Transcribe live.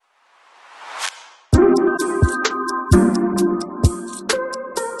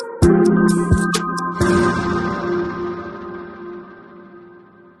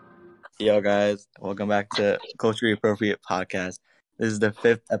Yo, guys, welcome back to Culturally Appropriate Podcast. This is the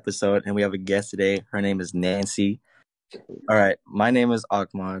 5th episode, and we have a guest today. Her name is Nancy. All right, my name is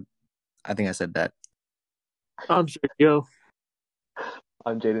Ahmad. I think I said that. I'm Sergio.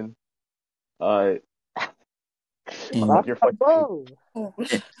 I'm Jaden. You're fucking. All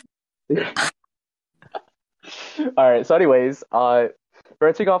right. So, anyways,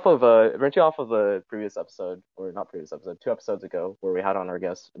 branching off of a previous episode, or not previous episode, 2 episodes ago, where we had on our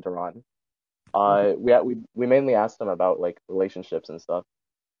guest Duran. We mainly asked him about like relationships and stuff,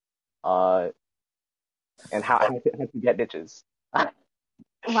 and how to get bitches.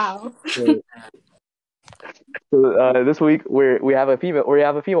 Wow. So this week we have a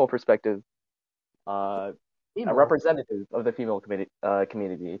female perspective, a representative of the female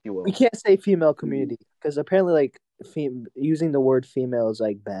community, if you will. We can't say female community because apparently, like, using the word female is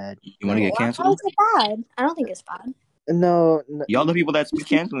like bad. You want to get How canceled? is it bad? I don't think it's bad. No. Y'all the people that's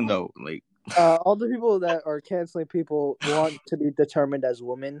canceling though, like. All the people that are canceling people want to be determined as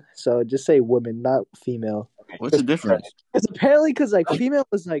women, so just say women, not female. What's the difference? Because like female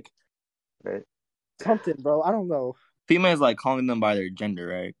is like Right. something, bro. I don't know. Female is like calling them by their gender,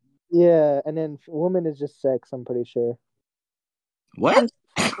 right? Yeah, and then woman is just sex. I'm pretty sure. What?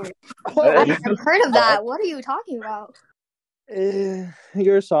 I've never heard of that. What are you talking about?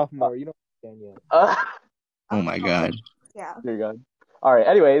 You're a sophomore. You don't understand yet. Oh my god. Yeah. Dear God. All right.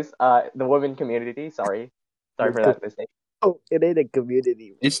 Anyways, the women community. Sorry for that mistake. Oh, it ain't a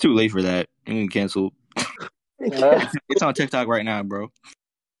community. It's too late for that. I'm gonna cancel. It's on TikTok right now, bro.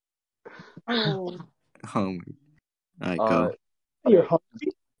 Oh. All right, go. You're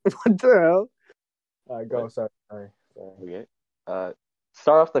hungry? What the hell? All right, go. Sorry. Okay.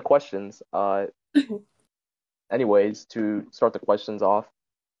 Start off the questions. Anyways, to start the questions off,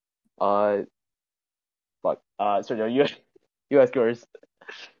 Sergio, you ask yours.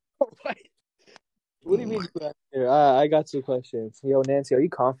 What do you mean? I got 2 questions. Yo, Nancy, are you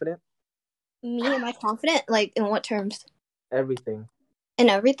confident? Me, am I confident? Like, in what terms? Everything. In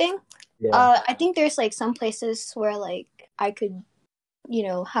everything? Yeah. I think there's, like, some places where, like, I could,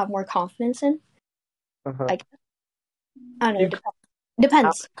 have more confidence in. Uh-huh. Like, I don't know.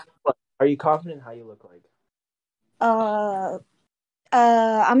 Depends. Are you confident in how you look like?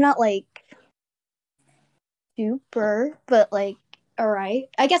 I'm not, like, super, but, like, alright.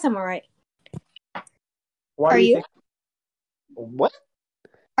 I guess I'm alright. Why Are do you? think... What?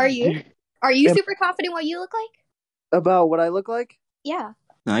 Are you? Are you super confident what you look like? About what I look like? Yeah.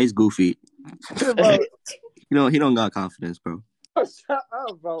 Nah, he's goofy. Bro, He don't got confidence, bro. shut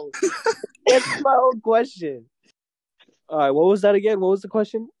up, bro. That's my own question. All right, what was that again? What was the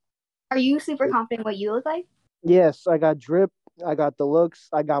question? Are you super confident what you look like? Yes, I got drip. I got the looks.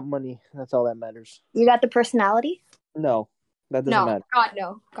 I got money. That's all that matters. You got the personality? No, that doesn't matter. God,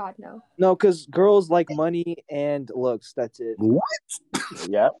 no. God, no. No, because girls like money and looks. That's it. What?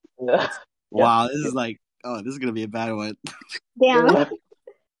 Yeah. Wow, this is like, this is gonna be a bad one. Damn.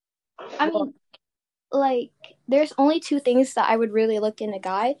 I mean, like, there's only 2 things that I would really look in a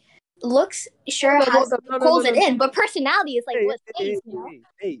guy. Looks holds it in, but personality is like what stays,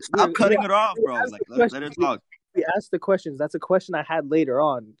 Hey, stop cutting it off, bro. Like, let her talk. We asked the questions. That's a question I had later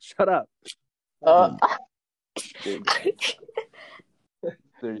on. Shut up.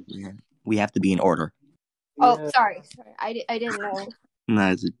 We have to be in order. Oh, sorry. I didn't know.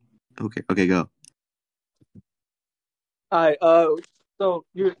 Nah, okay, go. All right. So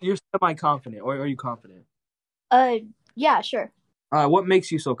you're semi-confident, or are you confident? Yeah, sure. What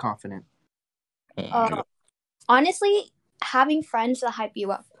makes you so confident? Honestly, having friends that hype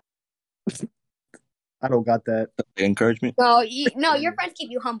you up. I don't got that. Encouragement? No, your friends keep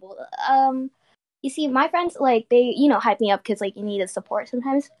you humble. You see, my friends, like, they, hype me up because, like, you need support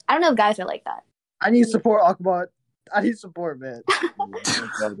sometimes. I don't know if guys are like that. I need support, Ahmad. I need support, man.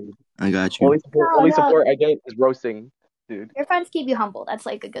 I got you. Only support I get is roasting, dude. Your friends keep you humble. That's,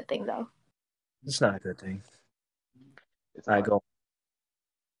 like, a good thing, though. It's not a good thing. All right, go.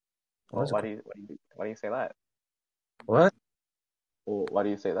 Well, why do you say that? What? Well, why do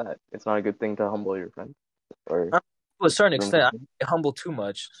you say that? It's not a good thing to humble your friend. Or to a certain extent, I get humble too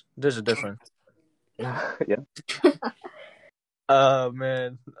much. There's a difference. Yeah.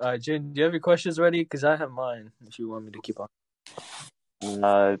 Man. All right, Jen, do you have your questions ready? Because I have mine. If you want me to keep on.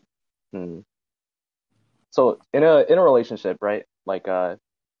 So in a relationship, right? Like, do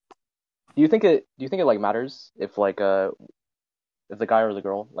you think it like matters if like if the guy or the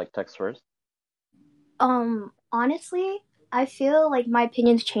girl like texts first? Honestly, I feel like my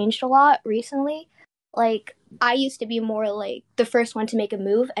opinion's changed a lot recently. Like, I used to be more like the first one to make a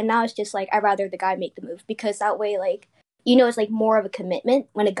move, and now it's just like I'd rather the guy make the move because that way, like, it's like more of a commitment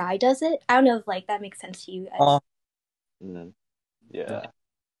when a guy does it. I don't know if like that makes sense to you guys. Yeah.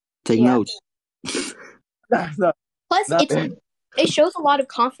 Take Yeah. notes. No. Plus, No. it shows a lot of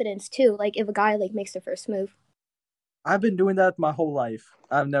confidence too. Like if a guy like makes the first move. I've been doing that my whole life.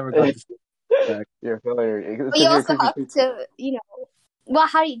 I've never got this back. You're familiar. But you also have to, well,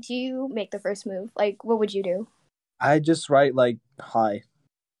 how do you make the first move? Like, what would you do? I just write like hi.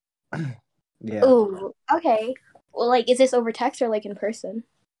 Yeah. Ooh, okay. Well, like, is this over text or like in person?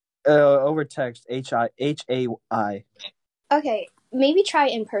 Over text. HAI. Okay, maybe try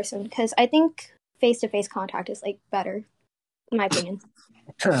in person because I think face-to-face contact is like better, in my opinion.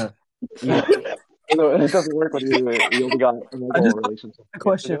 Yeah. It doesn't work when you only got a mobile relationship.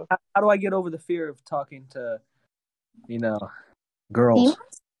 Question: How do I get over the fear of talking to, girls?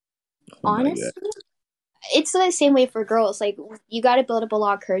 Honestly, it's the same way for girls. Like, you got to build up a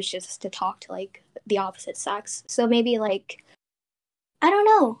lot of courage just to talk to like the opposite sex. So maybe like, I don't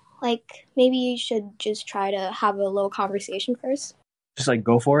know. Like, maybe you should just try to have a little conversation first. Just like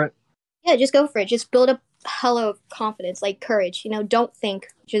go for it. Yeah, just go for it. Just build up hella confidence, like courage. Don't think,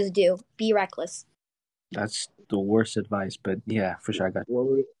 just do. Be reckless. That's the worst advice, but yeah, for sure I got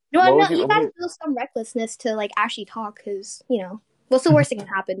you. You gotta feel some recklessness to like actually talk, because what's the worst that can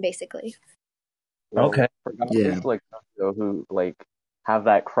happen, basically? Okay. For guys Yeah. like Sergio who like have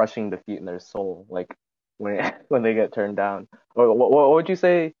that crushing defeat in their soul, like when they get turned down. What would you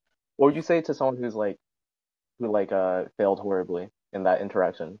say? What would you say to someone who failed horribly in that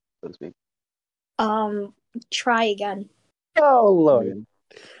interaction, so to speak? Try again. Oh Lord.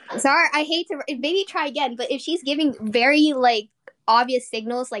 Sorry, I hate to maybe try again, but if she's giving very like obvious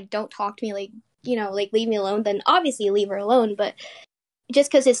signals, like don't talk to me, like like leave me alone, then obviously leave her alone. But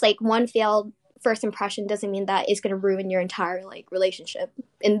just because it's like one failed first impression doesn't mean that it's gonna ruin your entire like relationship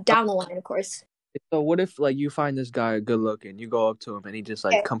and down the line, of course. So what if like you find this guy good looking, you go up to him and he just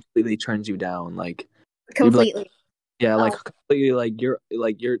like completely turns you down, like completely? Like, yeah, like completely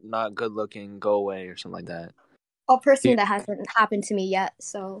like you're not good looking, go away or something like that. Well, personally, that hasn't happened to me yet,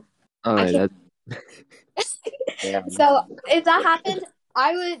 so I can't. Yeah. So if that happened,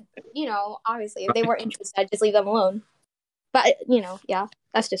 I would, obviously, if they weren't interested, I'd just leave them alone. But yeah,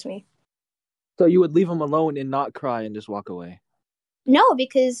 that's just me. So you would leave him alone and not cry and just walk away? No,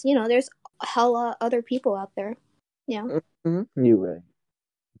 because there's hella other people out there. Yeah. Mm-hmm. You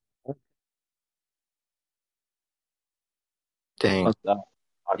right. Dang.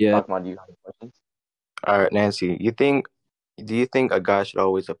 Yeah. Akman, do you have any questions? All right, Nancy. Do you think a guy should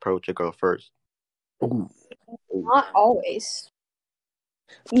always approach a girl first? Ooh. Not always.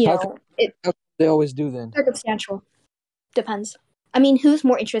 They always do then. Circumstantial. Depends. I mean, who's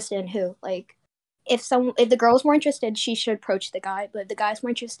more interested in who? Like, if the girl's more interested, she should approach the guy. But if the guy's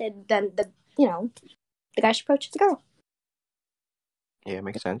more interested, then the guy should approach the girl. Yeah, it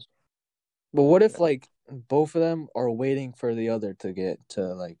makes sense. But what if like both of them are waiting for the other to get to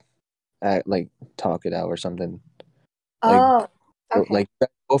like act like talk it out or something? Like, okay. Like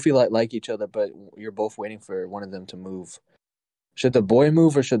both you like each other, but you're both waiting for one of them to move. Should the boy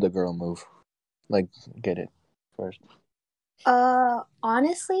move or should the girl move? Like, get it first.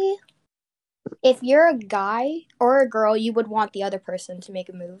 Honestly, if you're a guy or a girl, you would want the other person to make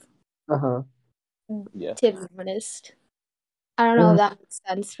a move. Yeah. To be honest, I don't know if that makes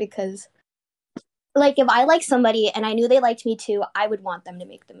sense, because like if I like somebody and I knew they liked me too, I would want them to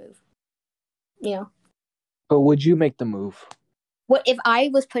make the move. But would you make the move? What if I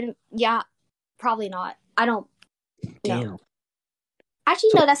was putting? Yeah, probably not. I don't. Damn. No.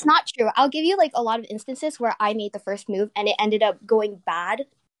 Actually, no, that's not true. I'll give you like a lot of instances where I made the first move and it ended up going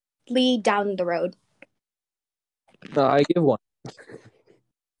badly down the road. No, I give one.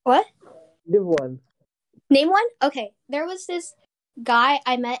 What? Give one. Name one? Okay. There was this guy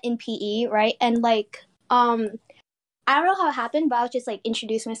I met in PE, right? And like, I don't know how it happened, but I was just like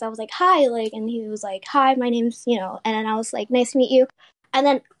introducing myself. I was like, hi, like, and he was like, hi, my name's, and then I was like, nice to meet you. And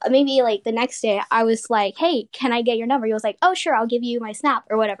then maybe like the next day I was like, hey, can I get your number? He was like, oh, sure, I'll give you my Snap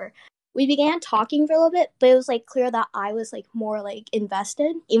or whatever. We began talking for a little bit, but it was like clear that I was like more like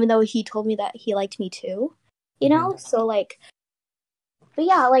invested, even though he told me that he liked me too, So like, but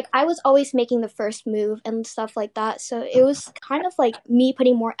yeah, like I was always making the first move and stuff like that. So it was kind of like me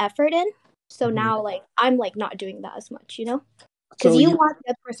putting more effort in. So now like I'm like not doing that as much, because So you want the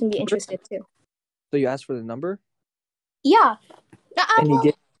other person to be interested too. So you asked for the number? Yeah. And you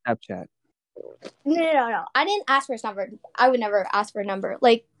get Snapchat. No. I didn't ask for his number. I would never ask for a number.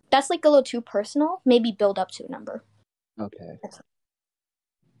 Like, that's like a little too personal. Maybe build up to a number. Okay.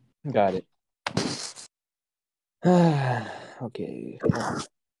 Got it. Okay.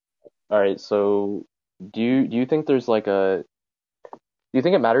 All right. So do you think there's like a do you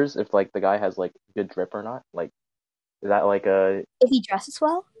think it matters if like the guy has like good drip or not? Like, is that like a If he dresses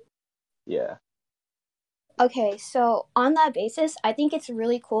well. yeah? Okay, so on that basis, I think it's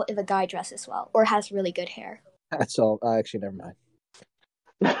really cool if a guy dresses well or has really good hair. That's all. Actually, never mind.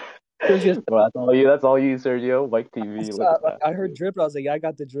 Well, that's all you, Sergio. Mike TV. Look at that. I heard drip. I was like, yeah, I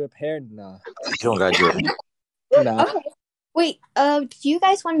got the drip hair. Nah, You don't got drip. nah. Okay. Wait, do you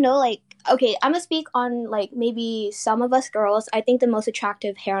guys want to know, like, okay, I'm gonna speak on, like, maybe some of us girls, I think the most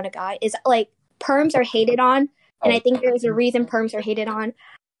attractive hair on a guy is, like, perms are hated on, and I think there's a reason perms are hated on.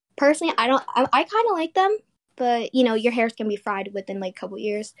 Personally, I kind of like them, but, you know, your hair's gonna be fried within, like, a couple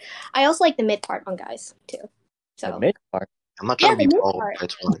years. I also like the mid part on guys, too. The So, mid part. I'm not yeah, trying to the be mid bald. part.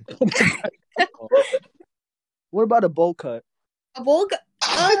 That's fine. What about a bowl cut? A bowl,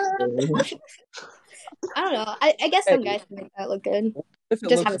 I don't know. I guess some guys can make that look good. If it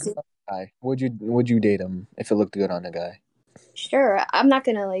Just looks haven't seen. good on a guy, would you date him if it looked good on a guy? Sure, I'm not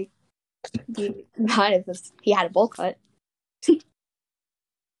gonna, like, be mad if he had a bowl cut.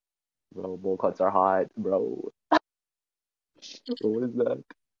 Bro, bowl cuts are hot, bro. What is that?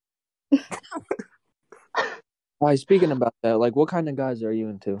 Speaking about that, like, what kind of guys are you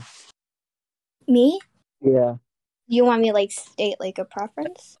into? Me? Yeah. You want me to, like, state, like, a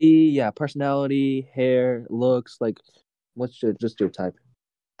preference? Yeah, personality, hair, looks, like, what's just your type?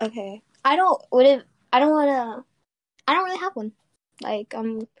 Okay. I don't really have one. Like,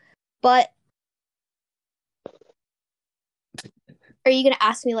 but are you gonna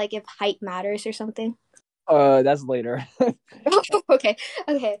ask me, like, if height matters or something? That's later. Okay.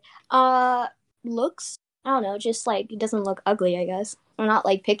 Looks? I don't know, just, like, it doesn't look ugly, I guess. I'm not,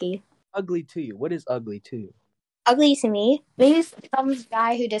 like, picky. Ugly to you. What is ugly to you? Ugly to me? Maybe some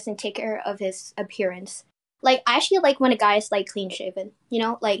guy who doesn't take care of his appearance. Like, I actually like when a guy is, like, clean shaven. You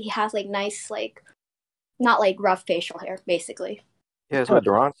know? Like, he has, like, nice, like, not, like, rough facial hair, basically. Yeah, that's what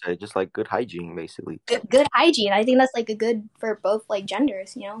Duran said. Just like good hygiene, basically. Good hygiene. I think that's, like, a good for both, like,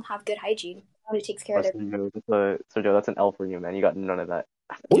 genders, you know? Have good hygiene. Somebody takes care of their... Sergio, that's an L for you, man. You got none of that.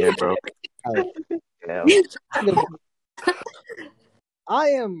 Yeah, bro. Yeah. I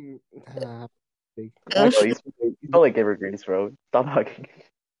am. Bro, you smell like evergreens, bro. Stop hugging.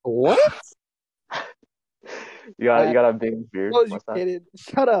 What? You got a big beard. What's that? Kidding?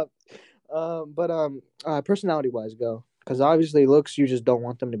 Shut up. Personality wise, go. Because obviously, looks you just don't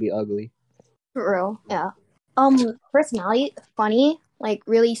want them to be ugly. For real, yeah. Personality, funny, like,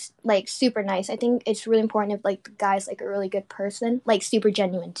 really, like, super nice. I think it's really important if, like, the guy's, like, a really good person, like, super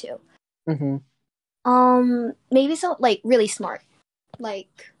genuine too. Mm-hmm. Maybe so, like, really smart.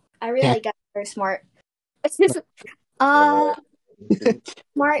 Like, I really like guys that are smart.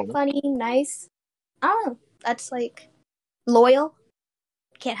 Smart, funny, nice. I don't know. That's, like, loyal.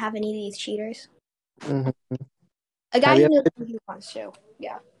 Can't have any of these cheaters. Mm-hmm. A guy who knows what he wants to.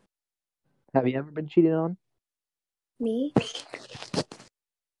 Yeah. Have you ever been cheated on? Me?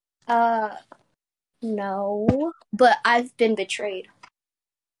 No. But I've been betrayed.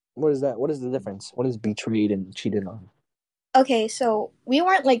 What is that? What is the difference? What is betrayed and cheated on? Okay, so we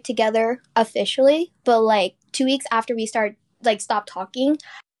weren't, like, together officially, but, like, 2 weeks after we stopped talking,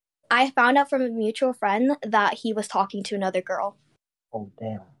 I found out from a mutual friend that he was talking to another girl. Oh,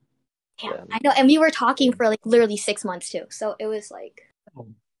 damn. Yeah, I know. And we were talking for, like, literally 6 months too. So it was, like,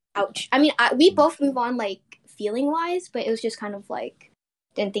 ouch. I mean, we both move on, like, feeling-wise, but it was just kind of, like,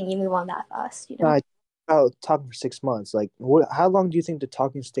 didn't think you move on that fast, you know? About talking for 6 months. Like, how long do you think the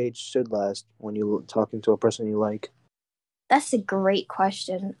talking stage should last when you're talking to a person you like? That's a great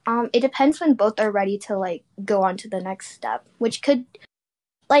question. It depends when both are ready to, like, go on to the next step, which could,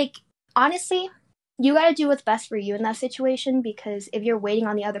 like, honestly, you gotta do what's best for you in that situation, because if you're waiting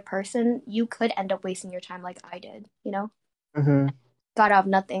on the other person, you could end up wasting your time like I did, you know? Mm-hmm. Got out of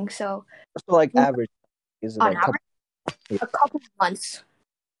nothing, so... So, like, average, is it on like average, a couple months.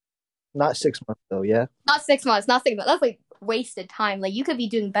 Not 6 months, though, yeah? Not 6 months, not 6 months. That's, like, wasted time. Like, you could be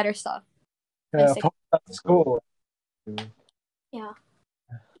doing better stuff. Yeah, school. Yeah.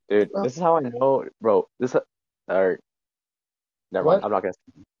 Dude, this is how I know, bro. Never mind. I'm not gonna.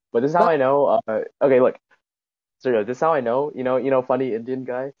 But this is how I know. Okay, look, Sergio. This is how I know. You know, funny Indian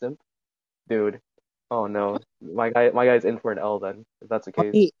guy, simp, dude. Oh no, my guy's in for an L then. If that's the case.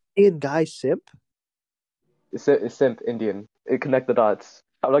 Funny Indian guy, simp. Simp Indian. Connect the dots.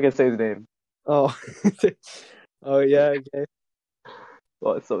 I'm not gonna say his name. Oh, oh yeah. Okay.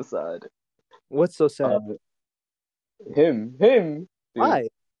 Oh, it's so sad. What's so sad? Him. Dude. Why?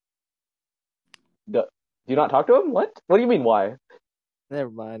 Do you not talk to him? What? What do you mean? Why?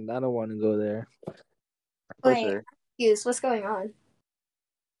 Never mind. I don't want to go there. For Wait, sure. excuse, what's going on?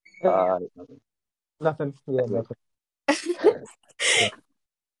 Nothing. Yeah, Anyway. nothing.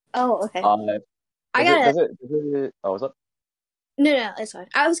 Oh, okay. I Does it, gotta. does it, does it, oh, what's up? No, it's fine.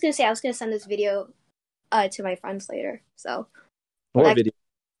 I was gonna say I was gonna send this video to my friends later. So What that video?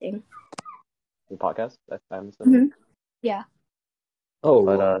 thing. The podcast? I'm assuming. Mm-hmm. Yeah. Oh,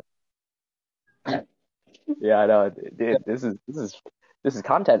 But, yeah, I know. Dude, this is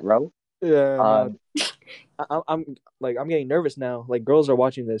content, bro. yeah. No, Um, I'm getting nervous now. Like girls are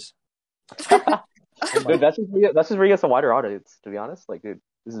watching this. Oh my. dude, that's just bring us a wider audience, to be honest. Like, dude,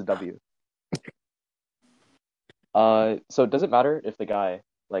 this is W. So does it matter if the guy,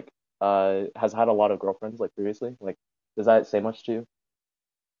 like, has had a lot of girlfriends, like, previously? Like, does that say much to you?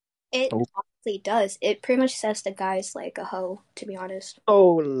 It Oh. honestly does. It pretty much says the guy's like a hoe, to be honest.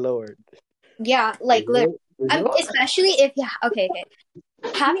 Oh Lord. Yeah, like literally. Is it? Especially if okay.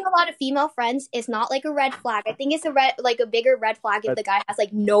 Having a lot of female friends is not like a red flag. I think it's a bigger red flag if the guy has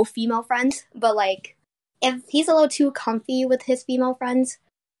like no female friends. But like, if he's a little too comfy with his female friends,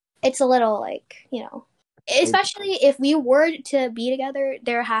 it's a little like, especially if we were to be together,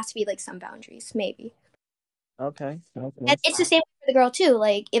 there has to be like some boundaries, maybe. Okay. And it's the same for the girl too.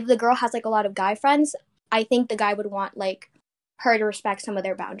 Like, if the girl has like a lot of guy friends, I think the guy would want like her to respect some of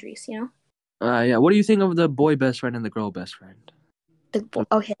their boundaries. Yeah. What do you think of the boy best friend and the girl best friend?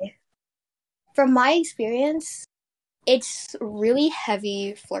 Okay. From my experience, it's really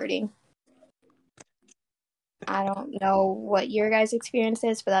heavy flirting. I don't know what your guys' experience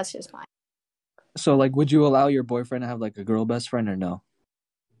is, but that's just mine. So, like, would you allow your boyfriend to have like a girl best friend or no?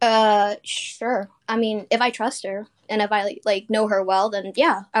 Sure. I mean, if I trust her and if I like know her well, then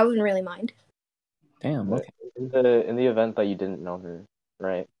yeah, I wouldn't really mind. Damn. Okay. In the event that you didn't know her,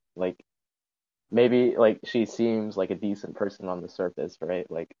 right? Like, maybe like she seems like a decent person on the surface, right?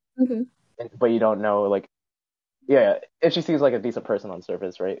 Like, Mm-hmm. but you don't know, like, yeah, if she seems like a decent person on the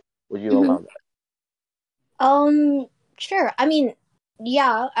surface, right? Would you Mm-hmm. allow that? Sure. I mean,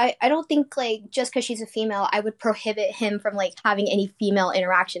 yeah, I don't think like just because she's a female, I would prohibit him from like having any female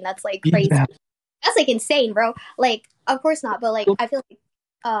interaction. That's like crazy. Yeah. That's like insane, bro. Like, of course not, but like I feel like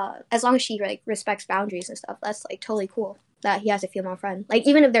as long as she like respects boundaries and stuff, that's like totally cool that he has a female friend. Like,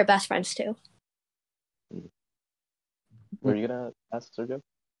 even if they're best friends too. Were you gonna ask Sergio?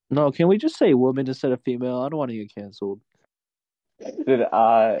 No, can we just say woman instead of female? I don't want to get canceled. Dude,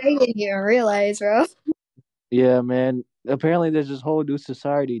 I didn't even realize, bro. Yeah, man. Apparently, there's this whole new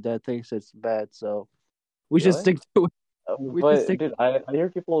society that thinks it's bad, so we should Really? stick to it. We should but stick. dude, I hear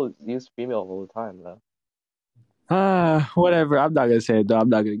people use female all the time though. Whatever. I'm not gonna say it though. I'm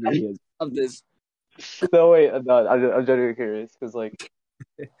not gonna get canceled of this. No, wait, no, I'm genuinely curious because like,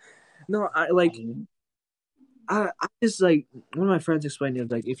 No, I just like one of my friends explained it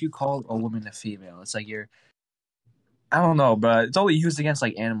was like if you call a woman a female, it's like I don't know, but it's only used against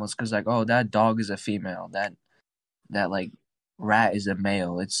like animals because like that dog is a female, that like rat is a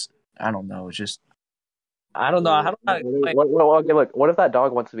male. It's I don't know. It's just I don't know. I don't know. okay, look, what if that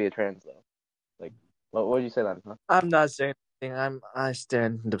dog wants to be a trans though? Like, what would you say then? Huh? I'm not saying anything. I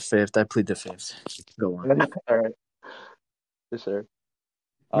stand the fifth. I plead the fifth. Go on. All right, for sure.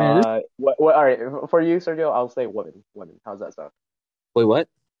 Man, What? All right, for you, Sergio, I'll say woman. Woman. How's that sound? wait, what?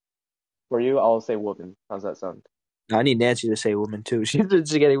 For you, I'll say woman. How's that sound? I need Nancy to say woman too. She's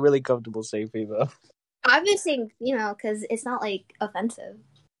just getting really comfortable saying female. I've been saying female because it's not like offensive.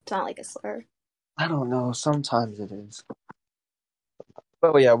 It's not like a slur. I don't know. Sometimes it is.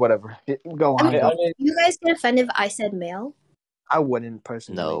 Oh yeah, whatever. Go on. I mean, you guys get offended if I said male? I wouldn't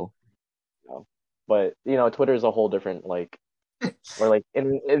personally. No. But Twitter is a whole different like, or like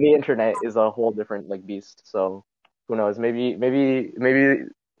in the internet is a whole different like beast. So who knows? Maybe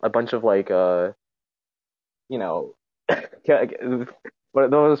a bunch of like but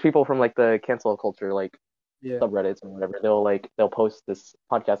those people from like the cancel culture like subreddits or whatever, they'll post this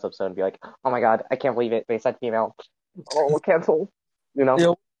podcast episode and be like, oh my god, I can't believe it, they said female. Oh, cancel. What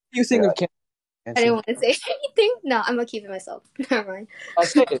do you think of cancel? I didn't want to say anything. No, I'm gonna keep it myself. Never mind.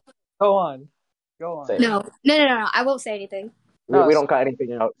 Say it. Go on. No. I won't say anything. We don't cut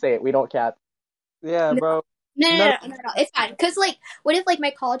anything out. Say it. We don't cap. Yeah, bro. No. It's fine. Cause like, what if like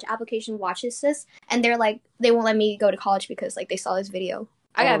my college application watches this and they're like, they won't let me go to college because like they saw this video.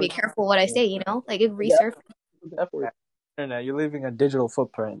 I gotta be careful what I say. Like it resurfaces. Internet, you're leaving a digital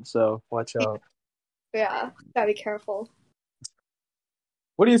footprint, so watch out. Yeah, gotta be careful.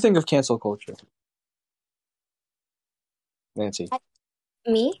 What do you think of cancel culture, Nancy?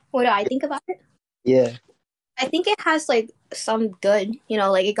 Me? What do I think about it? Yeah. I think it has like some good,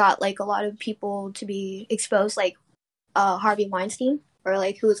 like it got like a lot of people to be exposed, like Harvey Weinstein, or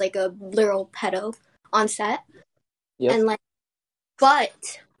like who was like a literal pedo on set. Yep. And like,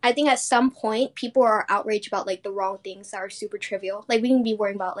 but I think at some point people are outraged about like the wrong things that are super trivial. Like we can be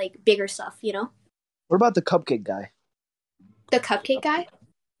worrying about like bigger stuff, you know? What about the cupcake guy? The cupcake guy?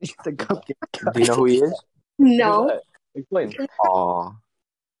 The cupcake guy. Do you know who he is? No. Explain. Aw.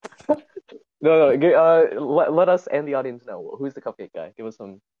 No. Let us and the audience know who's the cupcake guy. Give us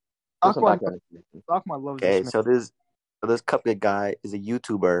some background information. Ahmad loves Okay, this so this cupcake guy is a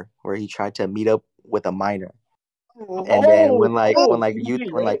YouTuber where he tried to meet up with a minor, and then when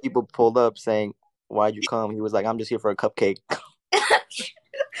people pulled up saying, "Why'd you come?" He was like, "I'm just here for a cupcake."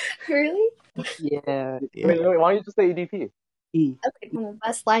 Really? Yeah. Wait, why don't you just say EDP? Okay, one of the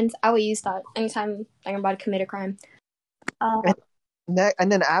best lines. I will use that anytime I'm about to commit a crime.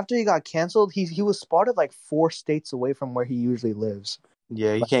 And then after he got canceled, he was spotted like 4 states away from where he usually lives.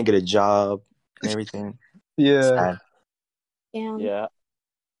 Yeah, he can't get a job and everything. Yeah. Sad. Yeah.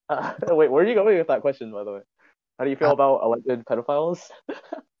 Wait, where are you going with that question, by the way? How do you feel about alleged pedophiles?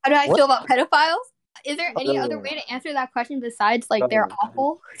 How do I What? feel about pedophiles? Is there any other way to answer that question besides like they're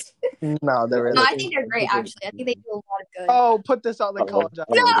awful? No, there No, isn't. I think they're great actually. I think they do a lot of good. Oh, put this out like college.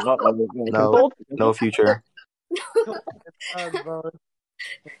 No future. Bro.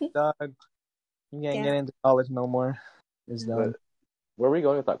 It's done. You can't get into college no more. It's done. Where are we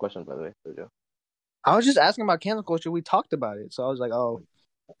going with that question, by the way, Sergio? I was just asking about cancel culture. We talked about it, so I was like, oh,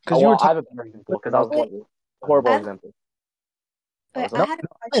 because you were. I have a better example because I was a horrible example. Wait, No, I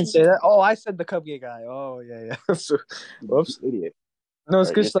didn't say that. Oh, I said the cupcake guy. Oh, yeah. So, whoops. Idiot. No, it's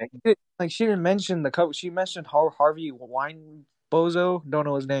because like she didn't mention the cup. She mentioned Harvey Wine Bozo. Don't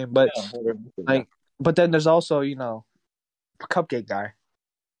know his name, but but then there's also cupcake guy.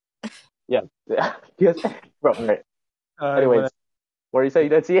 Yeah. Yes. Bro, right. Anyways, what are you saying? You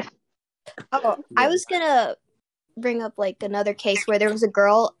didn't see it? Oh, I was gonna bring up like another case where there was a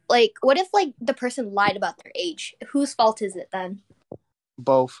girl. Like, what if like the person lied about their age? Whose fault is it then?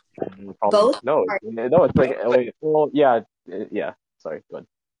 Both. Both? No, it's like wait. Well, yeah. Sorry, go ahead.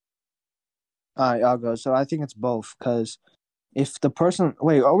 All right, I'll go. So I think it's both because if the person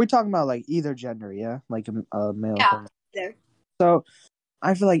are we talking about like either gender? Yeah, like a male. Yeah, there. So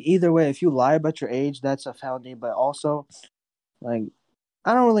I feel like either way, if you lie about your age, that's a felony. But also, like,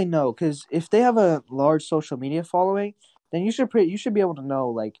 I don't really know because if they have a large social media following, then you should be able to know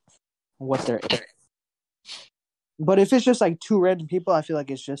like what their age. But if it's just like 2 random people, I feel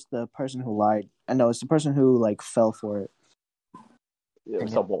like it's just the person who lied. I know it's the person who like fell for it. Yeah,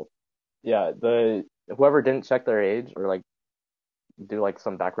 so both. Yeah, whoever didn't check their age or like do like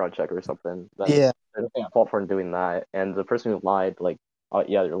some background check or something. They're at fault for doing that, and the person who lied, like,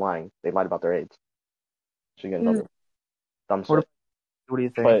 yeah, they're lying. They lied about their age. Should get in trouble. Dumb shit. What do you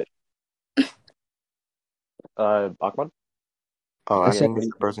think? But, Ahmad? Oh, I think it's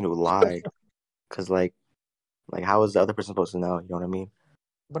the person who lied, because like how is the other person supposed to know? You know what I mean?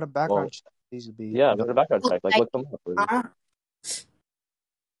 But a background check needs to be. Yeah, but a background check, like look them up. What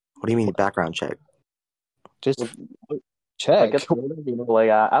do you mean background check? Just check. Like, get to know them, like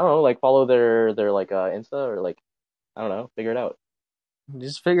I don't know, like follow their like Insta or like I don't know, figure it out.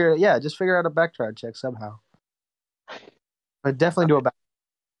 Just figure out a background check somehow. But definitely do a background.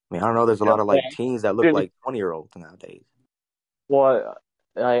 I mean, I don't know. There's a lot of like teens that look like 20-year-olds nowadays. Well,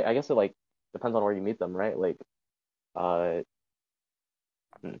 I guess it like depends on where you meet them, right? Like,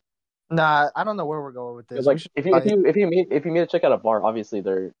 Nah, I don't know where we're going with this. Like, if you meet a chick at a bar, obviously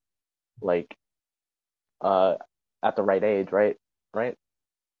they're like, at the right age, right? Right?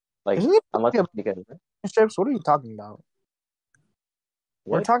 Like, unless relationships. What are you talking about?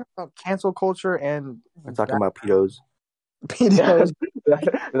 What? We're talking about cancel culture and we're talking about pedos. Pedos.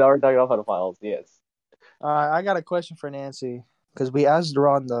 Now we're talking about pedophiles. Yes. I got a question for Nancy because we asked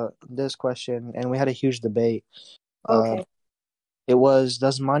Ron this question and we had a huge debate. Okay. It was,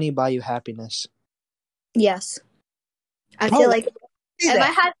 does money buy you happiness? Yes. I feel like if I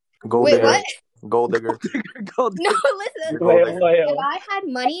had Gold digger. What? Gold digger. No, listen. If I had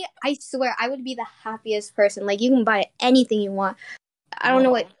money, I swear I would be the happiest person. Like, you can buy anything you want. I don't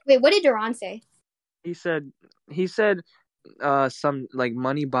know what. Wait, what did Duran say? He said some like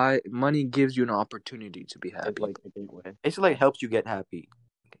money gives you an opportunity to be happy. It's like helps you get happy.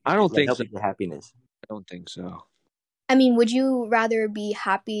 I don't think so. Your happiness. I don't think so. I mean, would you rather be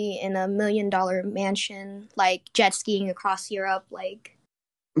happy in a $1 million mansion, like jet skiing across Europe, like,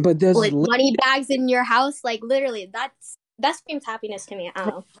 but there's with money bags in your house? Like, literally, that screams happiness to me. I don't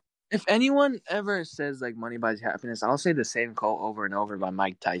know. If anyone ever says like money buys you happiness, I'll say the same quote over and over by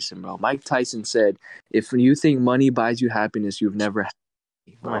Mike Tyson, bro. Mike Tyson said, "If you think money buys you happiness, you've never."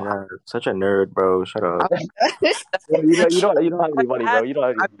 Oh my god, such a nerd, bro. Shut up. you don't have any money, bro. You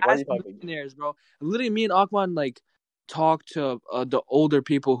don't have any money. Millionaires, bro. Literally, me and Akman, like, talk to the older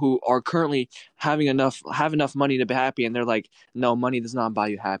people who are currently have enough money to be happy, and they're like, no, money does not buy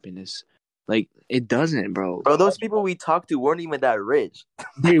you happiness. Like, it doesn't, bro. Bro, those people we talked to weren't even that rich.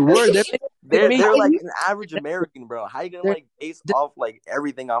 They were. They're like an average American, bro. How you gonna like base off like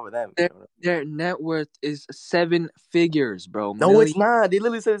everything off of them? Their net worth is 7 figures, bro. No, it's not. They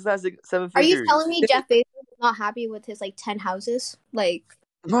literally said it's not 7 figures. Are you telling me Jeff Bezos is not happy with his like 10 houses? Like,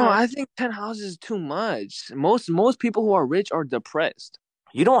 bro, I think 10 houses is too much. Most people who are rich are depressed.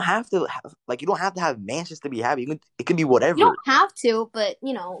 You don't have to have mansions to be happy. It can be whatever. You don't have to, but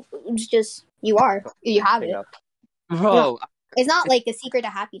you know, it's just you have it. Bro, it's not like a secret to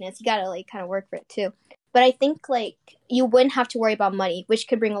happiness. You gotta like kind of work for it too. But I think like you wouldn't have to worry about money, which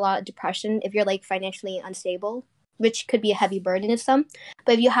could bring a lot of depression if you're like financially unstable, which could be a heavy burden to some.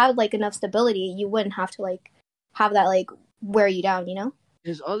 But if you have like enough stability, you wouldn't have to like have that like wear you down, you know?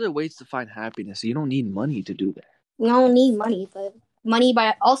 There's other ways to find happiness. You don't need money to do that. You don't need money, but money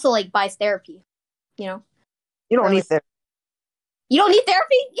also like buys therapy, you know? You don't need therapy. You don't need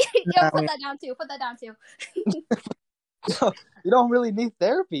therapy? Put that down too. You don't really need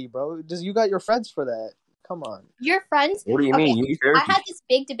therapy, bro. Just you got your friends for that. Come on. Your friends? What do you mean? You need therapy? I had this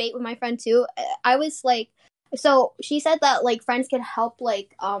big debate with my friend too. I was like, so she said that like friends can help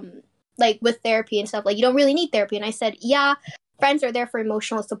like with therapy and stuff. Like you don't really need therapy. And I said, yeah, friends are there for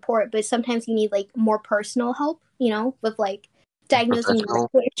emotional support, but sometimes you need like more personal help, you know, with like diagnosing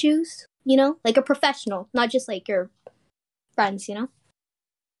medical issues, you know, like a professional, not just like your friends, you know.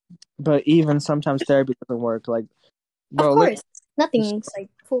 But even sometimes therapy doesn't work. Like, bro, of course, nothing's like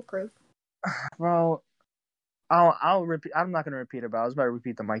foolproof. Bro, I'll repeat. I'm not gonna repeat it, but I was about to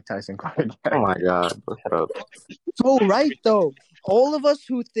repeat the Mike Tyson quote again. Oh my god, shut up. So right though, all of us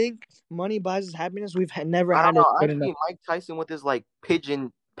who think money buys us happiness, we've never had it good enough. Mike Tyson with his like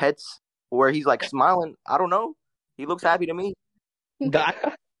pigeon pets, where he's like smiling. I don't know. He looks happy to me.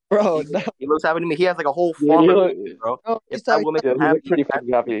 Bro, he looks happy to me. He has like a whole farm, bro. No, if that woman he looks pretty fucking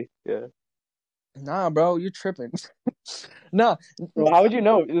happy. Yeah. Nah, bro, you're tripping. No, bro, how would you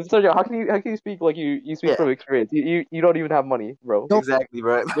know, Sergio? How can you speak like you speak from experience? You don't even have money, bro. Exactly,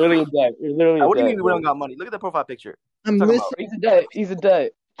 bro. You're literally in debt. You're literally. What do you mean we don't got money? Look at the profile picture. I'm listening. He's in debt. He's in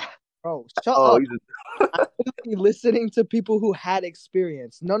debt. Bro, shut up. I'm listening to people who had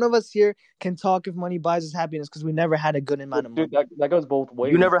experience. None of us here can talk if money buys us happiness because we never had a good amount of money. Dude, that goes both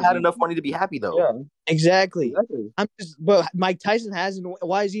ways. You never had enough money to be happy, though. Yeah, exactly. But Mike Tyson hasn't.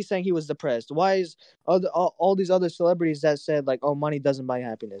 Why is he saying he was depressed? Why is all these other celebrities that said like, "Oh, money doesn't buy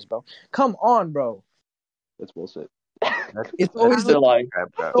happiness," bro? Come on, bro. That's bullshit. It's always they're lying.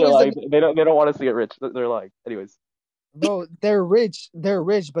 They're lying. They don't want us to get rich. They're lying. Anyways. Bro, they're rich,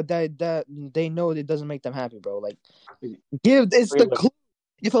 but they know it doesn't make them happy, bro. Like, it's the clue.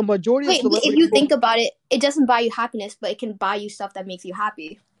 If a majority of if you think about it, it doesn't buy you happiness, but it can buy you stuff that makes you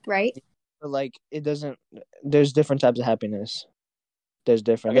happy, right? Like, it doesn't. There's different types of happiness. There's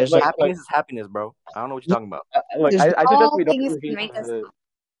different. There's like, happiness is happiness, bro. I don't know what you're talking about. I suggest we don't repeat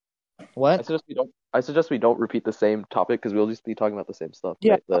what? I suggest we don't repeat the same topic because we'll just be talking about the same stuff.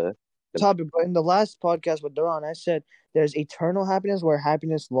 Yeah. Right? Topic, but in the last podcast with Duran, I said there's eternal happiness where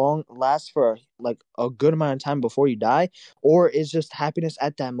happiness lasts for like a good amount of time before you die, or it's just happiness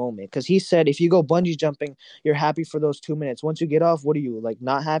at that moment. Because he said if you go bungee jumping, you're happy for those 2 minutes. Once you get off, what are you like?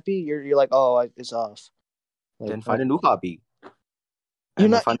 Not happy? You're like, oh, it's off. Like, then find a new hobby. You're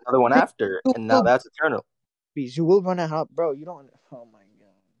and not find another one after, and now that's eternal. You will run out, bro. You don't. Oh my god,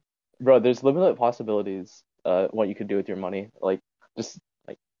 bro. There's limited possibilities. What you could do with your money, like just.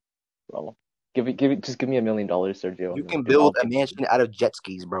 Bro, give me $1 million, Sergio. You can build a mansion out of jet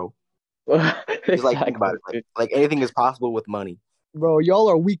skis, bro. Just like think about it. Like anything is possible with money. Bro, y'all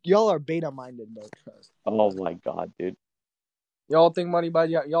are weak. Y'all are beta minded, bro. Trust. Oh my god, dude. Y'all think money buys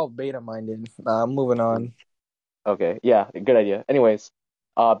y'all beta minded. Moving on. Okay, yeah, good idea. Anyways,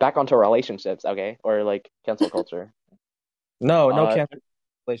 back onto relationships, okay, or like cancel culture. No cancel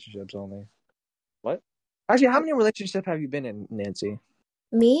relationships only. What? Actually, how many relationships have you been in, Nancy?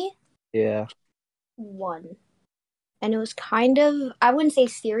 Me? Yeah. 1. And it was kind of, I wouldn't say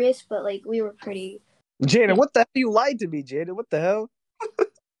serious, but like we were pretty. Jaden, what the hell? You lied to me, Jaden. What the hell?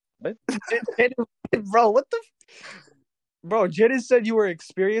 What? Bro, what the? Bro, Jaden said you were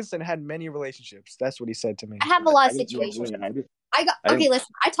experienced and had many relationships. That's what he said to me. I have a lot of situations. Listen,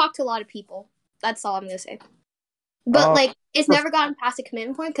 I talk to a lot of people. That's all I'm going to say. But like, it's never gotten past a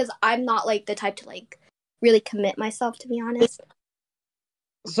commitment point because I'm not like the type to like really commit myself, to be honest.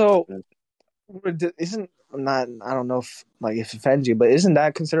 So, isn't not? I don't know if it offends you, but isn't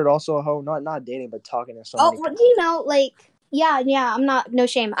that considered also a hoe? Not dating, but talking to someone. Oh, you know, like yeah. I'm not. No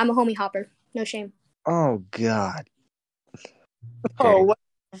shame. I'm a homie hopper. No shame. Oh God. Oh, what?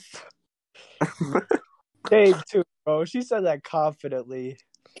 Dave too, bro. She said that confidently.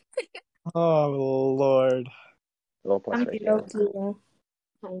 Oh Lord. Little plus I'm right joking.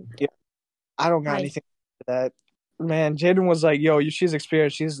 Yeah, I don't got Hi. anything for that. Man, Jaden was like, "Yo, she's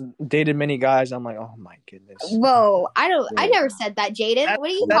experienced. She's dated many guys." I'm like, "Oh my goodness." Whoa, I Yeah. never said that, Jaden. That- What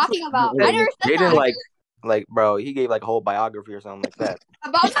are you that's talking what about? she I said. never said Jaden that like bro, he gave like a whole biography or something like that.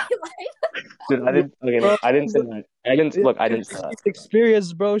 about my life. Dude, I didn't. Okay, Bro, look, I didn't say that. I didn't look. I didn't say that. she's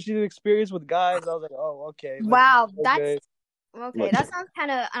experienced, bro. She's experienced with guys. I was like, "Oh, okay." Wow, that's okay. okay. Look, That sounds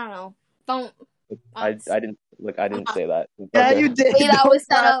kind of, I don't know. Don't. I didn't look. I didn't say that. Yeah, Okay. you did. Say that Don't was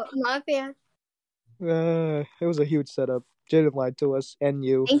set lie. up. Not a fan. It was a huge setup. Jaden lied to us and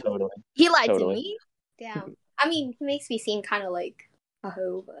you. Thank you. Totally. He lied to Totally. me. Damn. I mean, he makes me seem kind of like a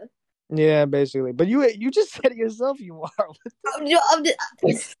hoe, but. Yeah, basically. But you just said it yourself. You are. I'm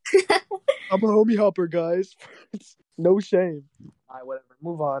a homie hopper, guys. No shame. All right, whatever.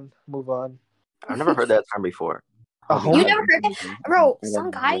 Move on. I've never heard that term before. A Homie homie- You hopper. never heard that, bro?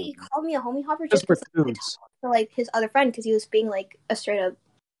 Some guy he called me a homie hopper just Just for because dudes. for like his other friend because he was being like a straight up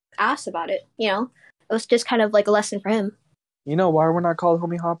ass about it. You know, it was just kind of like a lesson for him. You know why we're not called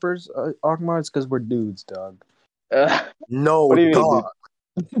homie hoppers, Akmar? It's because we're dudes, dog. No, What do you mean,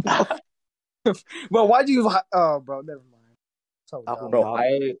 dog. Well, why'd you? Oh, bro, never mind. So Oh, dumb. bro,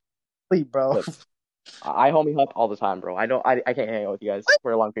 Sleep, bro. look, I homie hop all the time, bro. I can't hang out with you guys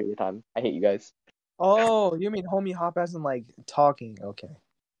for a long period of time. I hate you guys. Oh, you mean homie hop as in like talking? Okay.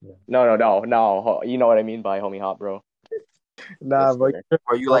 No. You know what I mean by homie hop, bro. Nah, Yes, bro. sir.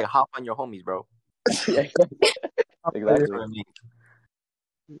 Or you like hop on your homies, bro. Yeah, That's exactly. what I mean.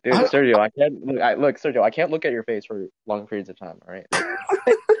 Dude, Sergio, I can't look, Sergio, I can't look at your face for long periods of time. All right.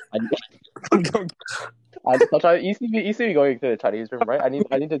 I'll try. You see me going to the Chinese room, right? I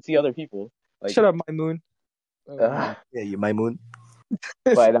need to see other people. Like, Shut up, my moon. Yeah, you my moon.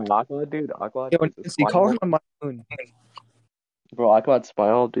 but Aqua, dude, Aqua, Yo, dude, Nancy, call him on my moon. bro, Aqua's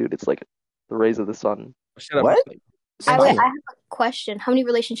smile, dude. It's like the rays of the sun. Shut up. What? I Fine. have a question. How many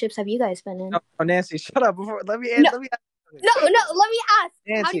relationships have you guys been in? No, Nancy, shut up. Before let me No. let me ask. No, let me ask.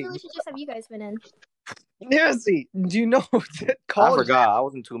 How Nancy. many relationships have you guys been in? Nancy, do you know that I college? forgot. I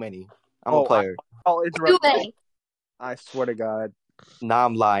wasn't too many. I'm Oh, a player. Oh, Too many. I swear to God. Nah,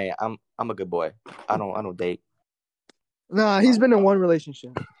 I'm lying. I'm a good boy. I don't date Nah, he's been in one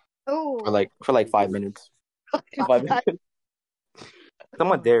relationship. Oh. for like 5 minutes. But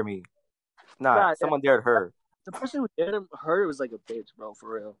Someone dared me. Nah, Nah, someone dared her. The person who dared her was like a bitch, bro,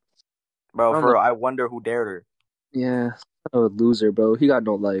 for real. Bro, I don't for know. real, I wonder who dared her. Yeah. A loser, bro. He got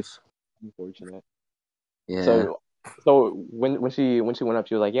no life. unfortunate. Yeah. So when she went up,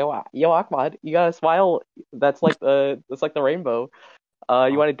 she was like, yo, Ahmad, you got a smile. That's like the rainbow.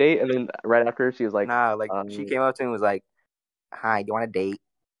 You want to date? And then right after, she was like, Nah, like she came up to me and was like, "Hi, do you want to date?"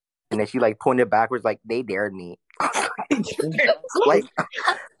 And then she like pointed backwards, like they dared me. like,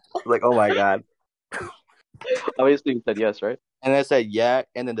 oh my God. obviously you said yes, right? And I said yeah,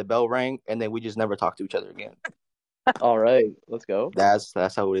 and then the bell rang, and then we just never talked to each other again. All right, let's go. That's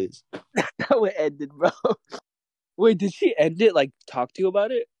how it is. How it ended, bro. Wait, did she end it? Like, talk to you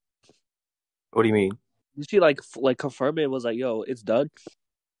about it? What do you mean? Did she like confirm it? And was like, yo, it's done.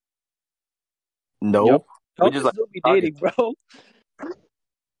 No, Yep. we Y'all just can like still be talking. dating, bro.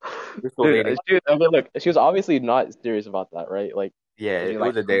 We're still Dude, dating. she was obviously not serious about that, right? Like, Yeah, she it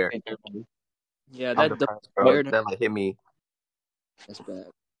was a dare. Yeah, I'm the first, bro. That like hit me. That's bad.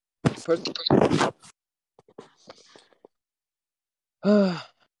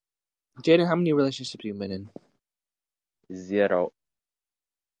 Jaden, how many relationships have you been in? 0.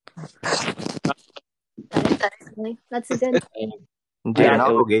 That's a good. Jaden,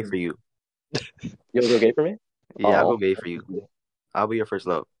 I'll go gay for you. You'll go gay for me? Yeah, I'll go gay for you. I'll be your first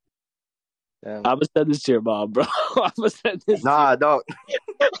love. Damn. I'm gonna send this to your mom, bro. I'm gonna send this. Nah, don't.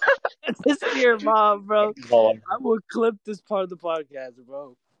 This to your mom, bro. Oh, I will clip this part of the podcast,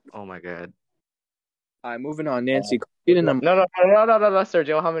 bro. Oh my God. All right, moving on. Nancy, no,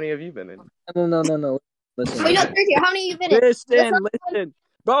 Sergio. How many have you been in? No. Listen, Wait, no, Sergio, how many have you been in? listen,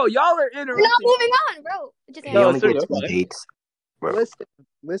 bro. Y'all are We're not interrupting. moving on, bro. Just He No, only Sergio, gets 2 dates. Bro.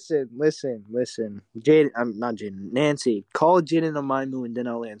 Listen. Jaden, I'm not Jaden. Nancy, call Jaden on my moon, then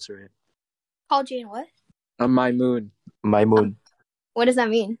I'll answer it. Call Jane what? On my moon. My moon. What does that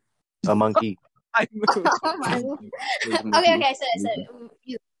mean? A monkey. My moon. Oh my God. Okay, I said it.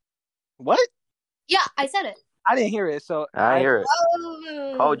 You. What? Yeah, I said it. I didn't hear it. So I hear it.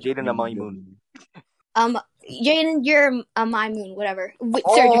 Oh. Call Jaden a my moon. Jaden, you're a my moon, whatever. Wait,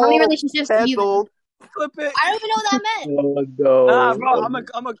 Sergio, how many relationships have you been in? Canceled. Flip it. I don't even know what that meant. Oh, no. Nah, bro. I'm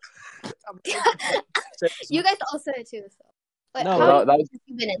a You guys all said it too. So. Like, No, how No, many that relationships have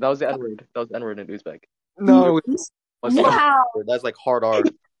you been in? was the N-word. That was the N-word in Uzbek. no. Wow. That's like hard R.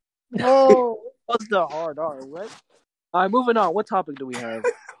 Whoa. What's the hard R? What? All right, moving on. What topic do we have?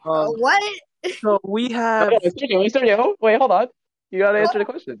 What? So we have. Sergio, wait, hold on. You gotta answer the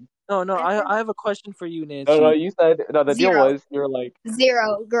question. No. I have a question for you, Nancy. No, you said no. The deal Zero. was you were like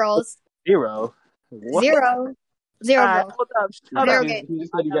 0 girls. 0. What? 0. 0 Alright, girls. hold up. Shut Zero up. gay. you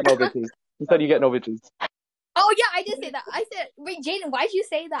just said you get no bitches. You said you get no bitches Oh yeah, I did say that. I said, wait, Jaden, why'd you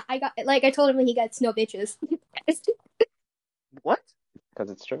say that? I told him he gets no bitches. What? because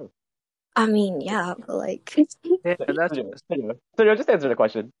it's true. I mean, yeah, but like, Yeah, that's Sergio, just answer the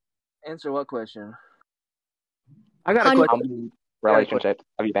question. answer what question? I got a How question. How many relationships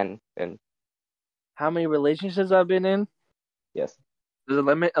have you been in? How many relationships I've been in? Yes. Does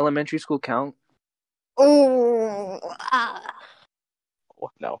elementary school count? oh,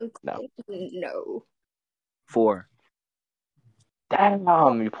 No. no. 4.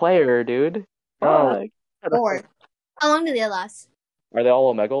 Damn, you player, dude. Oh, 4. How long did they last? are they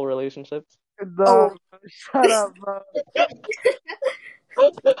all Omegle relationships? No, shut up, bro.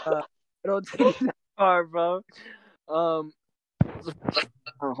 I don't take it that far, bro.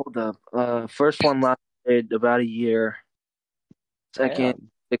 Hold up. First one lasted about a year. Second, Damn.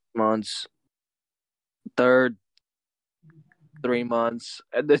 6 months. Third, 3 months,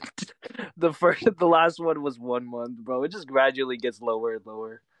 and then the last one was 1 month, bro. It just gradually gets lower and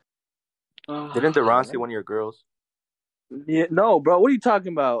lower. Didn't Deron see one of your girls? Yeah, no, bro. What are you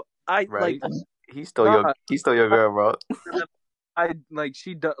talking about? Right? He stole your girl, bro.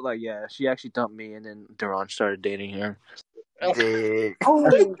 She actually dumped me, and then Duran started dating her. Dang.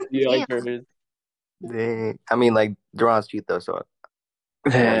 Oh, You like damn. hers? Dang. I mean, like, Deron's cheat, though, so I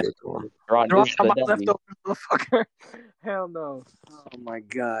Yeah. won't get to him. Ron, Duran, this is my the daddy. leftover motherfucker. Hell no. Oh my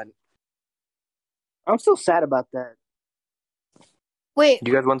god. I'm still sad about that. Wait,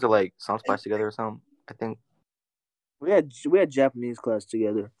 You guys went to, like, Sound Splash together or something? I think. We had Japanese class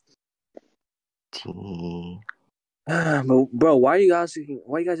together. But bro, why are you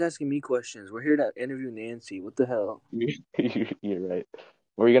guys asking me questions? We're here to interview Nancy. What the hell? You're right.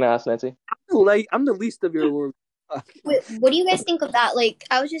 What were you gonna ask, Nancy? I'm the least of your worries. wait, what do you guys think of that? Like,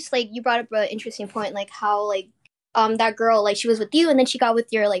 I was just like, you brought up an interesting point, like how like that girl, like she was with you and then she got with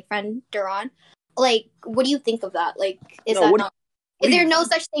your like friend Duran. Like, what do you think of that? Like, is there no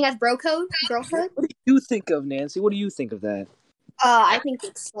such thing as bro code? Girl code? What do you think of, Nancy? What do you think of that? I think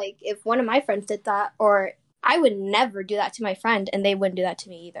it's like if one of my friends did that, or I would never do that to my friend, and they wouldn't do that to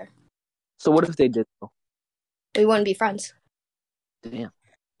me either. So what if they did though? We wouldn't be friends. Damn.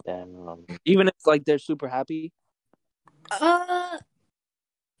 Damn. Even if like they're super happy?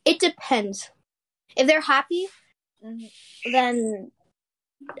 It depends. If they're happy, then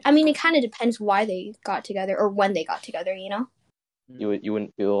I mean, it kind of depends why they got together or when they got together. You know, You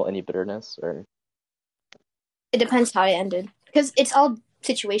wouldn't feel any bitterness or it depends how it ended because it's all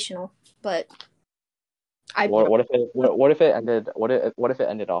situational. But what if it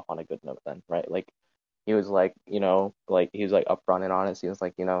ended off on a good note then, right? Like he was like, like he was like upfront and honest. He was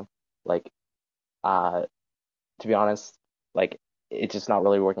like, like to be honest, like it's just not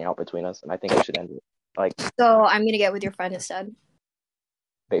really working out between us, and I think we should end it. Like so I'm gonna get with your friend instead.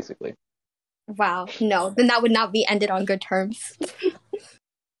 basically. Wow, no, then that would not be ended on good terms.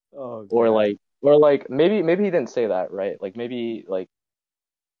 Oh, Or like maybe he didn't say that, right? Like maybe like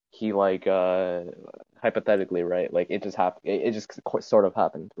he like hypothetically, right? Like it just happened. It just sort of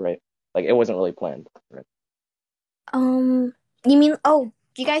happened, right? Like it wasn't really planned, right? You mean? Oh,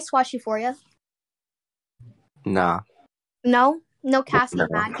 do you guys watch Euphoria? Nah. No, Cassie and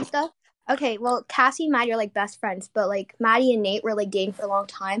No. Maddie stuff. Okay, well, Cassie and Maddie are like best friends, but like Maddie and Nate were like dating for a long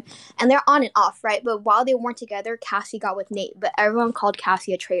time, and they're on and off, right? But while they weren't together, Cassie got with Nate, but everyone called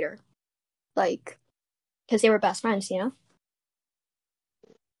Cassie a traitor, like, because they were best friends, you know.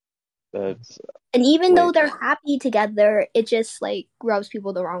 That's And even though wait. they're happy together, it just like rubs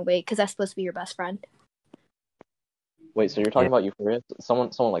people the wrong way because that's supposed to be your best friend. Wait, so you're talking about Euphoria?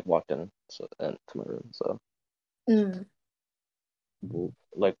 Someone like walked into my room. So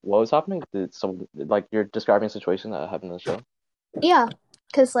like, what was happening? Did someone like you're describing a situation that happened in the show? Yeah,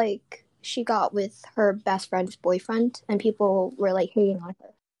 because like she got with her best friend's boyfriend, and people were like hating on her.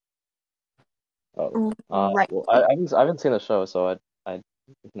 Oh, Right. well, I haven't seen the show, so I.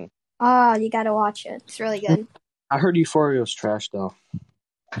 Oh, you gotta watch it. It's really good. I heard Euphoria was trash though.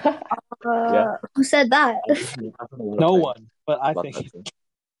 Yeah. Who said that? No one, but I think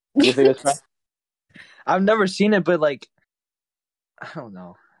You think it's trash? I've never seen it, but like I don't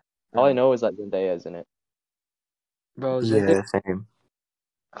know. All I know is that Zendaya is in it. Bro, Yeah, same.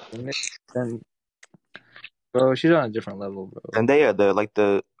 then Bro, she's on a different level, bro. And they are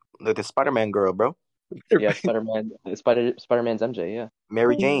the Spider-Man girl, bro. Yeah, Spider-Man's MJ. Yeah,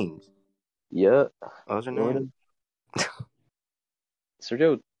 Mary Jane. yeah. What was her Where name? did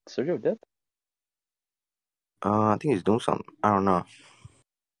Sergio did? I think he's doing something. I don't know.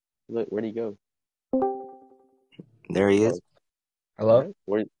 Where'd he go? There he is. Hello?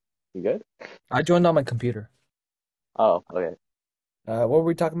 Alright, you good? I joined on my computer. Oh, okay. What were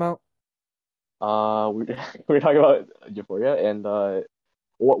we talking about? We're talking about Euphoria and Have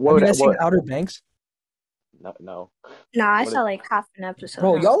you guys seen Outer Banks? No. Nah, I What saw like half an episode.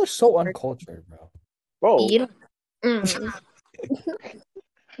 Bro, y'all are so uncultured, bro. Bro, You don't.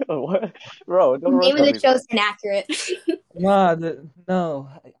 what? Bro, The don't name roast of on the me. show is inaccurate. No.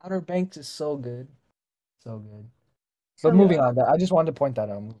 Outer Banks is so good. So good. So But moving on, I just wanted to point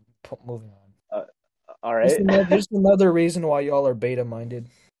that out. Moving on. All right. Just another reason why y'all are beta minded.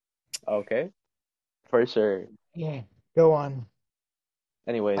 Okay. For sure. Yeah. Go on.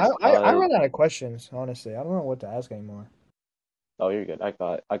 Anyways, I run out of questions, honestly. I don't know what to ask anymore. oh, you're good. I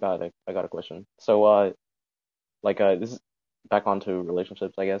got a question. So, this is back onto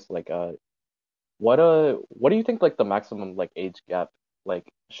relationships, I guess. What do you think like the maximum like age gap like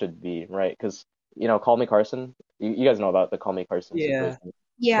should be, right? Because Call Me Carson. You guys know about the Call Me Carson Yeah. situation.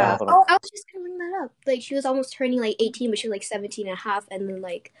 yeah. happened Oh, I was just gonna bring that up. Like she was almost turning like 18, but she was like 17 and a half, and then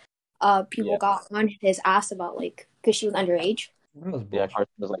like people Yeah. got on his ass about like because she was underage. That was Yeah, bullshit.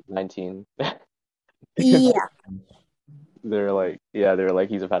 Carson was like 19. Yeah. They're like, he's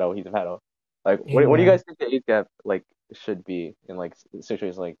a pedo, he's a pedo. Like, what do you Yeah. guys think the age gap like should be in like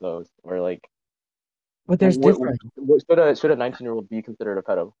situations like those, or like, But there's different. should a 19-year-old be considered a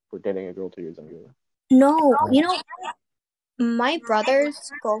pedo for dating a girl 2 years younger? No, my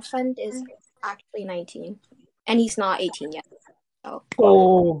brother's girlfriend is actually 19, and he's not 18 yet. So.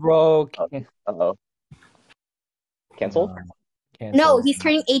 Oh, bro. Uh-oh. Canceled? No, he's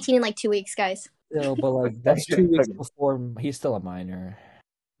turning 18 in like 2 weeks, guys. No, but like that's 2 weeks before he's still a minor.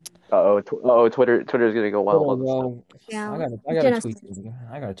 Twitter's gonna go wild about this. Yeah. I gotta tweet.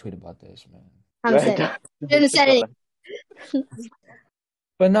 I gotta tweet about this, man. I'm saying. Shouldn't said it.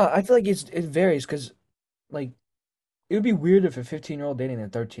 But no, I feel like it varies because, like, it would be weird if a 15-year-old dating a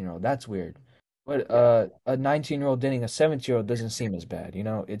 13-year-old. That's weird. But a 19-year-old dating a 17-year-old doesn't seem as bad.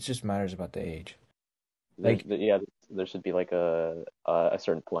 It just matters about the age. Like, there should be like a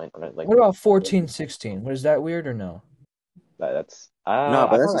certain point, right? Like, what about 14, 16? Was that weird or no? That's No,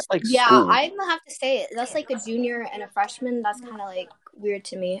 but that's just like Yeah, school. I'm gonna have to say it. That's like a junior and a freshman. That's kind of like weird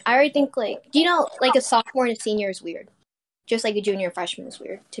to me. I already think like, do you know like a sophomore and a senior is weird. Just like a junior and freshman is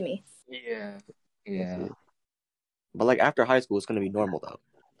weird to me. Yeah. But like after high school, it's gonna be normal though.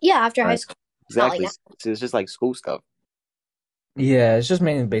 Yeah, after high school. Exactly. Like it's just like school stuff. Yeah, it's just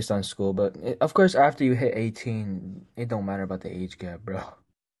mainly based on school, but of course, after you hit 18, it don't matter about the age gap, bro.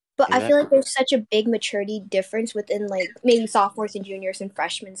 But exactly. I feel like there's such a big maturity difference within like maybe sophomores and juniors and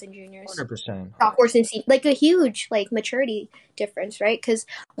freshmen and juniors. 100%. Sophomores and seniors, like a huge like maturity difference, right? Because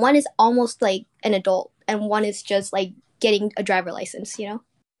one is almost like an adult, and one is just like getting a driver license,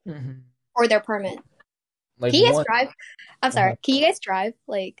 Mm-hmm. or their permit. Like, can you guys drive? I'm sorry. Can you guys drive?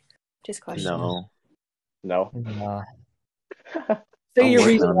 Like, just question. No. Nah. Say your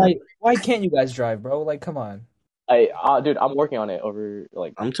reason why can't you guys drive, bro? Like, come on. Dude, I'm working on it over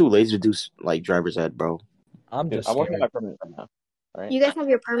like. I'm too lazy to do like driver's ed, bro. I'm working on my permit right now. All right. You guys have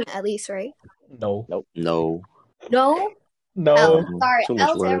your permit at least, right? No. Nope. No. L, sorry,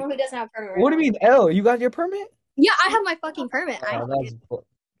 L to everyone who doesn't have a permit. What do you mean, L? You got your permit? Yeah, I have my fucking permit.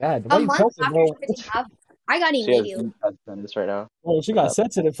 God, a month after I got it immediately. This right now. Oh, she got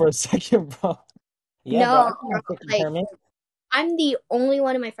sensitive for a second, bro. Yeah, no, like, I'm the only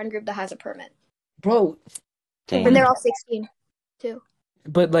one in my friend group that has a permit. Bro. Dang. And they're all 16 too.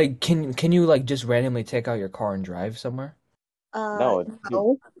 But like, can you like just randomly take out your car and drive somewhere? No.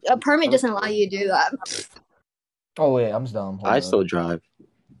 A permit doesn't allow you to do that. Oh wait, I'm dumb. I still drive.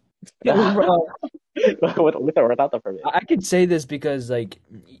 With or without the permit. I could say this because like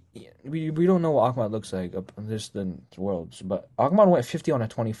we don't know what Ahmad looks like up in this the world, but Ahmad went 50 on a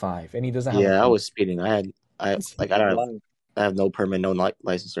 25, and he doesn't have. Yeah, I was speeding. I have no permit, no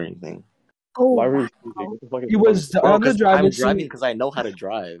license or anything. Oh, why were you speeding? He was on the driver's seat. I'm driving because I know how to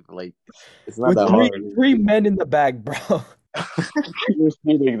drive. Like, it's not that hard. Three men in the back, bro. You're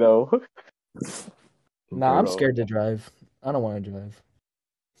speeding though. Nah, I'm scared to drive. I don't want to drive.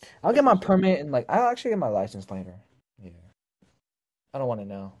 I'll get my permit and like I'll actually get my license later. Yeah, I don't want to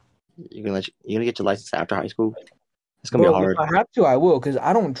know. You're gonna get your license after high school? It's gonna be hard. If I have to, I will, because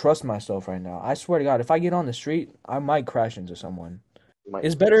I don't trust myself right now. I swear to God, if I get on the street, I might crash into someone.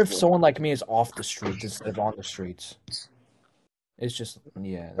 It's better if someone like me is off the streets instead of on the streets. It's just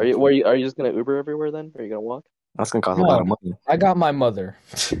yeah. Are you just gonna Uber everywhere then? Are you gonna walk? That's gonna cost a lot of money. I got my mother.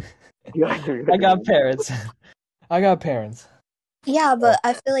 I got parents. I got parents. Yeah, but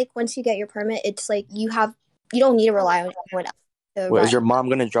I feel like once you get your permit, it's like you don't need to rely on anyone else. Wait, is your mom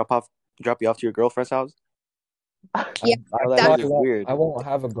gonna drop you off to your girlfield's house? Yeah, that is weird. I won't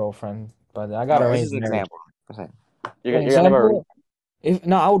have a girlfriend, but I got arranged marriage. You're gonna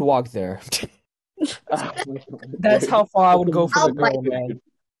I would walk there. That's how far I would go for the girl, man.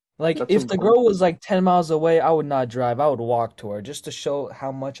 Like, if the girl was like 10 miles away, I would not drive. I would walk to her just to show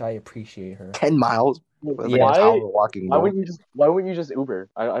how much I appreciate her. 10 miles? Yeah. Why wouldn't you just Uber?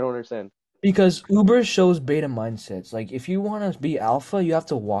 I don't understand. Because Uber shows beta mindsets. Like, if you want to be alpha, you have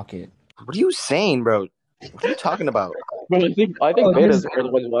to walk it. What are you saying, bro? What are you talking about? Bro, I think betas are the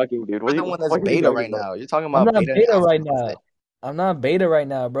ones walking, dude. You're the one that's beta right now. You're talking about I'm not beta right now. mindset. I'm not beta right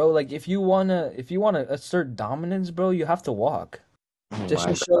now, bro. Like, if you wanna assert dominance, bro, you have to walk. Just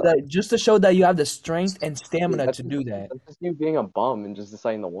to show that you have the strength and stamina to do that. That's just you being a bum and just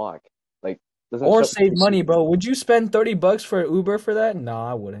deciding to walk. Like, or save money, bro. Would you spend $30 for Uber for that? No,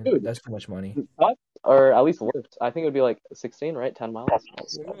 I wouldn't. Dude, that's too much money. Or at least Lyft. I think it would be like 16, right? 10 miles.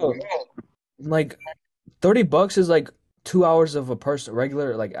 Like, $30 is like 2 hours of a person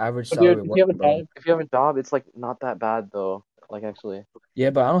regular like average salary. Dude, if you have a job, it's like not that bad though. Like actually.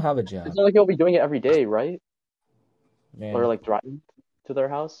 Yeah, but I don't have a job. It's not like you'll be doing it every day, right? Man. Or like driving to their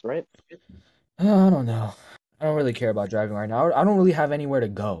house, right? I don't know. I don't really care about driving right now. I don't really have anywhere to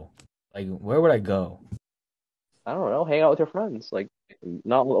go. Like, where would I go? I don't know. Hang out with your friends. Like,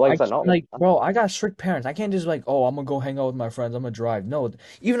 not like that. Not like, bro. I got strict parents. I can't just like, oh, I'm gonna go hang out with my friends. I'm gonna drive. No,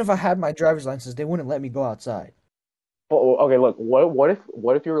 even if I had my driver's license, they wouldn't let me go outside. But okay, look. What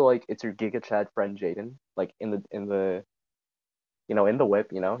if you were like, it's your Giga Chad friend Jaden, like in the in the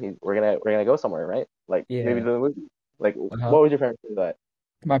whip. We're gonna go somewhere, right? Like maybe to the movie. Like, what would your parents do that?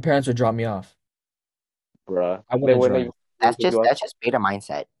 My parents would drop me off. Bruh. I wouldn't drive. That's just beta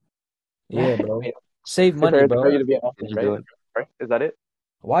mindset. Yeah, bro. Save money, bro. You to be right? Is that it?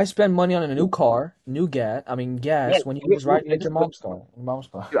 Why spend money on a new car, gas, when you can just ride in your mom's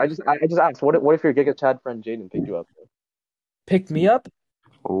car? Dude, I just asked, what if your Giga Chad friend Jaden picked you up? Picked me up?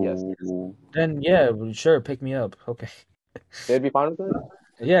 Yes. Then yeah, sure, pick me up. Okay. They'd be fine with it?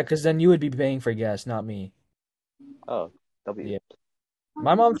 Yeah, because then you would be paying for gas, not me. Oh, yeah.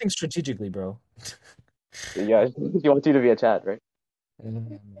 My mom thinks strategically, bro. Yeah, she wants you to be a Chad, right?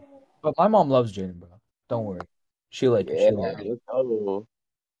 But my mom loves Jaden, bro. Don't worry. She'll like it. Oh.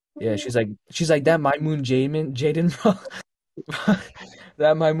 Yeah, she's like that Moon Jaden, bro.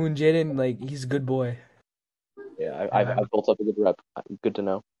 That Moon Jaden, like, he's a good boy. Yeah, I've built up a good rep. Good to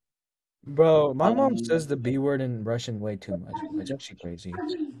know. Bro, my mom says the B word in Russian way too much. It's actually crazy.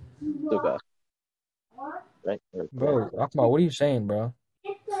 So bad. Right? Bro, Akmal, what are you saying, bro?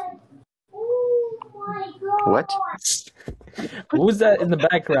 What? What was that in the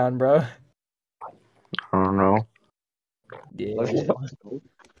background, bro? I don't know. Yeah.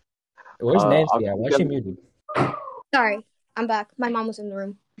 Where's Nancy at? Why is she muted? Sorry, I'm back. My mom was in the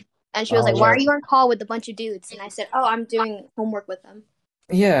room. And she was like, why are you on call with a bunch of dudes? And I said, oh, I'm doing homework with them.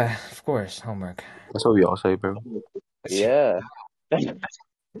 Yeah, of course, homework. That's what we all say, bro. Yeah.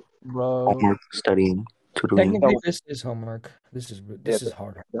 Bro. Homework, studying, tutoring. Technically, this is homework. This is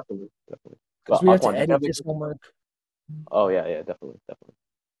hard. Definitely. Because we have to edit this homework. Oh, yeah, definitely.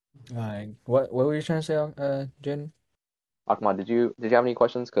 Alright, what were you trying to say, Jaden? Akmal, did you have any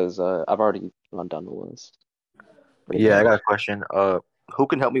questions? Because I've already run down the list. Yeah, I got a question. Who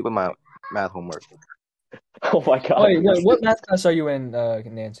can help me with my math homework? Oh my god! Wait, what math class are you in,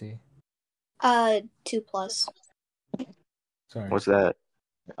 Nancy? 2+. Sorry. What's that?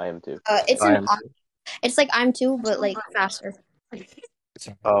 I am too. It's like I'm 2, but like faster.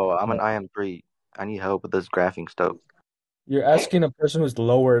 Oh, I'm an IM3. I need help with this graphing stuff. You're asking a person who's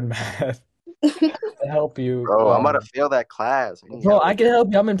lower in math to help you. Bro, I'm about to fail that class. I can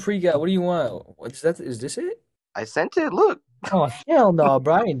help you. I'm in pre-gal. What do you want? What's that? Is this it? I sent it. Look. Oh hell no,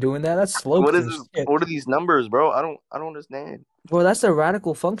 bro! I ain't doing that. That's slow. What is this? What are these numbers, bro? I don't understand. Bro, that's the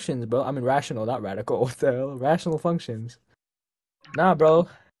radical functions, bro. I mean rational, not radical. What the hell? Rational functions. Nah, bro.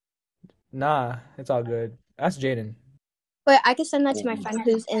 Nah, it's all good. That's Jaden. Wait, I could send that to my friend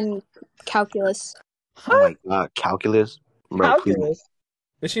who's in calculus. Oh my god, calculus. Bro, calculus. Please.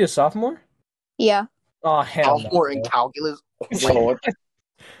 Is she a sophomore? Yeah. Oh hell no. Sophomore in calculus.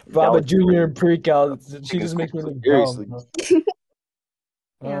 Bro, I'm a junior in pre-cal. She just makes me look dumb. Yeah.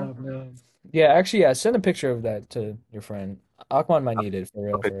 Oh, man. Yeah, actually, yeah. Send a picture of that to your friend. Akman might need it for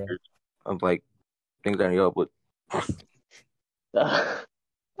real. Of like things I need help with.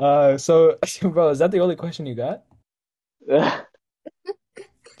 So bro, is that the only question you got?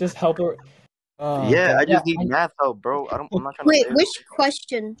 Just help her. Yeah, I Yeah, just need math help, bro. I'm not trying to Wait, fail. which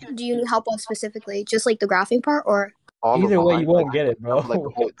question do you need help on specifically? Just like the graphing part, or All of either them. way, you won't get it, I bro. would like the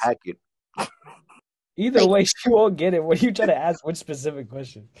whole packet. Either like way, you won't get it. What are you trying to ask? Which specific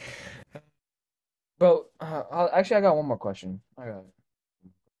question? Bro, actually, I got one more question. I got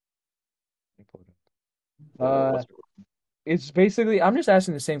it. It's basically, I'm just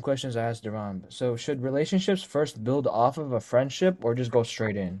asking the same questions I asked Duran. So, should relationships first build off of a friendship or just go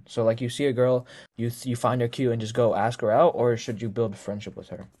straight in? So, like, you see a girl, you find her cute and just go ask her out, or should you build a friendship with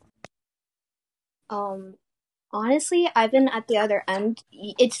her? honestly, I've been at the other end.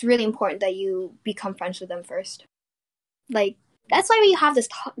 It's really important that you become friends with them first. Like that's why we have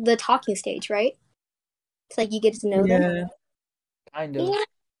the talking stage, right? It's like you get to know them. Yeah, kind of. Yeah,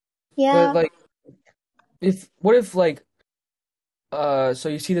 But yeah. like, what if like, so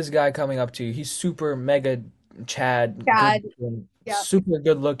you see this guy coming up to you. He's super mega Chad, God, good looking, yeah. super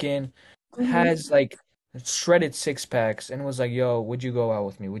good looking, Mm-hmm. has like shredded six packs, and was like, "Yo, would you go out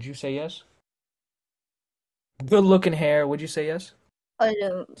with me? Would you say yes?" Good looking hair. Would you say yes?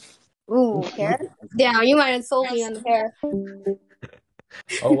 Hair. Damn, you might have sold me on the hair.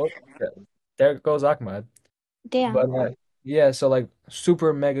 Oh, well, there goes Ahmad. Damn. But yeah, so like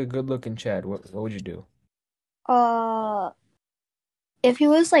super mega good looking Chad. What would you do? Uh, if he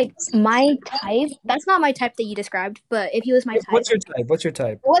was like my type, that's not my type that you described. But if he was my type, What's your type? What's your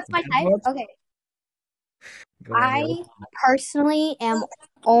type? what's my type? Gambots? Okay, Go on, yeah. I personally am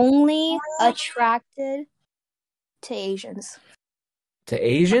only attracted to Asians. To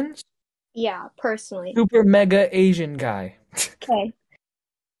Asians? Yeah, personally. Super mega Asian guy. Okay.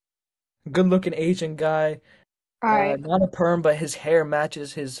 Good looking Asian guy. All right. Not a perm, but his hair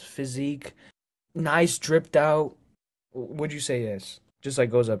matches his physique. Nice dripped out. Would you say yes? Just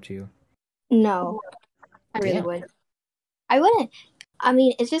like goes up to you. No, I really Damn. would. I wouldn't. I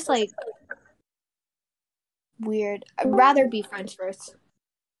mean, it's just like weird. I'd rather be friends first.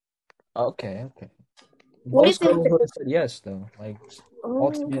 Okay. What Most if it? girls would have said yes though. Like Oh,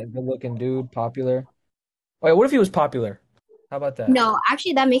 ultimate good looking dude, popular. Wait, what if he was popular? How about that? no,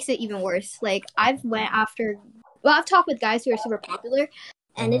 actually, that makes it even worse. Like I've talked with guys who are super popular,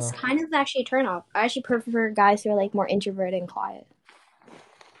 and it's kind of actually a turn off. I actually prefer guys who are like more introverted and quiet.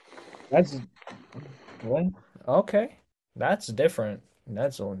 That's what? Okay. That's different.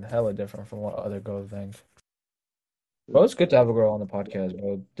 That's hella different from what other girls think. Bro, it's good to have a girl on the podcast,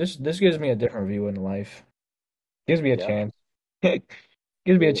 bro. This gives me a different view in life. Gives me a Yeah. chance.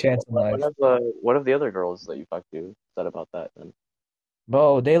 Gives me a chance in life. What have the other girls that you talked to said about that? Then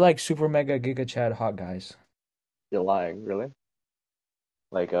Bro, they like super mega giga chad hot guys. you're lying, really?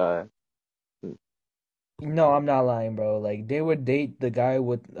 Like No, I'm not lying, bro. Like they would date the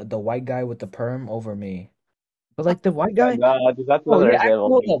white guy with the perm over me. But like the white guy, nah, dude, that's oh another yeah,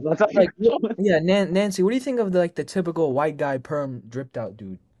 example. hold up. That's Like another yeah, Nancy, what do you think of the typical white guy perm dripped out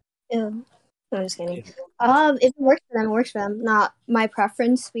dude? Ew. I'm just kidding. If it works for them, it works for them. Not my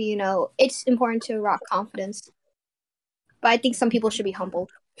preference, but it's important to rock confidence. But I think some people should be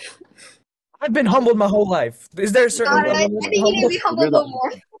humbled. I've been humbled my whole life. Is there a certain I level think of you need to be humble? humbled a little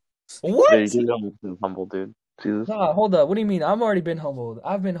more. What? Yeah, you do know humble, dude. Jesus. Nah, hold up. What do you mean? I've already been humbled.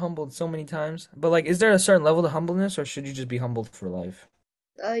 I've been humbled so many times. But like, is there a certain level to humbleness, or should you just be humbled for life?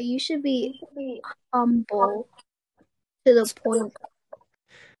 You should be humble to the point.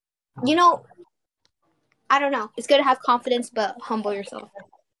 I don't know. It's good to have confidence, but humble yourself.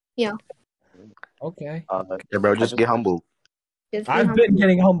 Okay. Yeah, bro, I just just get humble. Just be I've humble. been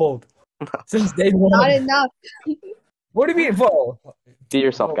getting humbled since day Not one. enough. What do you mean, bro? be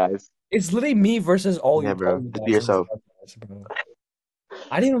yourself, Bro, guys. it's literally me versus all Yeah, you bro, just be guys in this yourself. podcast, bro.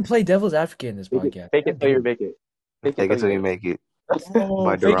 I didn't even play devil's advocate in this podcast. Fake it God till you damn. make it. Fake it Take till it till you you make make it. Oh,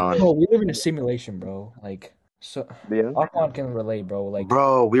 By fake, Duran. bro. We live in a simulation, bro. Like, so it. Yeah. Aquan can relate, bro. Like,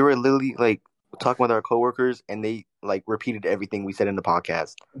 Bro, we were literally like talking with our coworkers, and they like repeated everything we said in the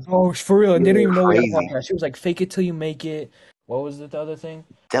podcast. oh, for real, and they don't even know we had a Crazy. podcast. She was like, "Fake it till you make it." What was the other thing?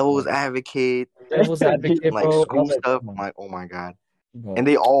 Devil's advocate, Devil's advocate, like bro. I school was like, stuff. come on, Like, oh my god. And bro.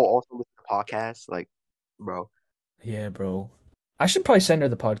 they all also listen to podcasts. Like, bro, Yeah, bro. I should probably send her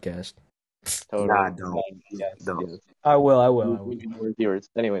the podcast. nah, Totally. don't, Yes. don't. Yes. I will. We need more viewers.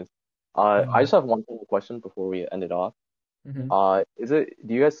 Anyways, I just have one final question before we end it off. Mm-hmm.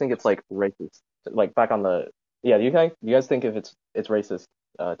 Do you guys think it's like racist? Like back on the, yeah, do you guys think if it's racist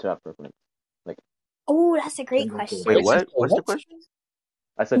to have preference? Like, Oh, that's a great question. Wait, Racist what? or What's the what? question?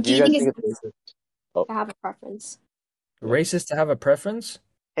 I said, do Do you you guys think think it's it's racist? Oh, to have a preference? Racist to have a preference?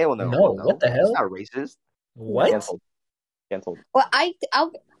 Hell no, No. What no. the It's hell? not racist. What? No. canceled. Canceled. Well,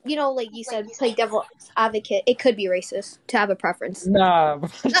 I'll like you said, play devil's advocate. It could be racist to have a preference. Nah,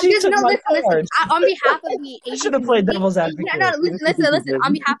 she Listen. took my Listen. card. On behalf of the I Asian should have played community, devil's advocate. no, listen.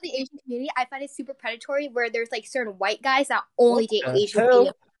 On behalf of the Asian community, I find it super predatory where there's like certain white guys that only date Asian females.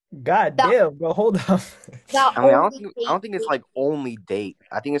 God damn, bro, hold up. That I mean, only I don't think it's like only date.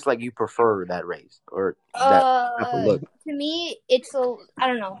 I think it's like you prefer that race or that type of look. To me, it's I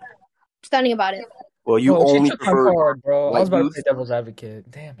don't know, stunning about it. Well, you Bro, she only took my prefer card, bro. I was white about to dudes. play devil's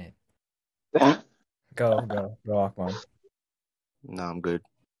advocate. Damn it. Go, Akman. No, I'm good,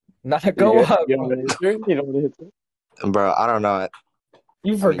 Nah, go up. You don't want to hit. You don't want to hit. bro. I don't know.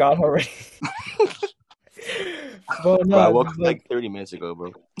 You forgot already. Bro, no, Bro, I woke up like 30 minutes ago,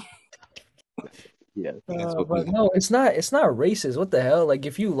 bro. Yeah. but no, it's not racist. What the hell? Like,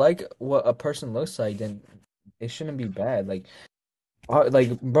 if you like what a person looks like, then it shouldn't be bad. Like,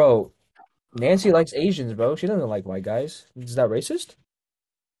 bro, Nancy likes Asians, bro. She doesn't like white guys. Is that racist?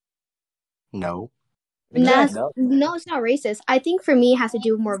 No. Exactly. No, it's not racist. I think for me, it has to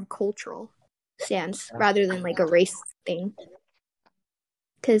do with more of a cultural stance rather than like a race thing.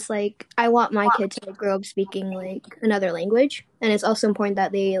 Because like I want my kid to grow up speaking like another language, and it's also important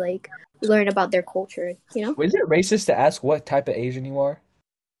that they like learn about their culture. You know, Is it racist to ask what type of Asian you are?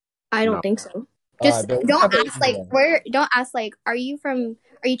 I don't No. think so. Alright, Just bro, what don't type of ask Asian like you are? where. Don't ask like, are you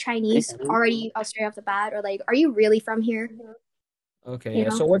Chinese? Or are you straight off the bat? Or like, are you really from here? Okay, You yeah.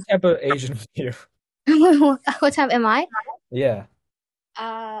 know? So what type of Asian are you? What type am I? Yeah.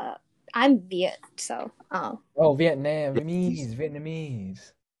 I'm Viet. So Oh,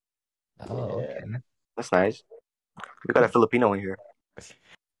 Vietnamese. Oh, Yeah. okay. That's nice. We got a Filipino in here.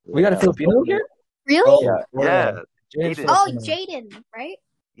 We got a Filipino here? really? Oh, Yeah. Jaden's Jaden. Oh, Filipino. Jaden, right?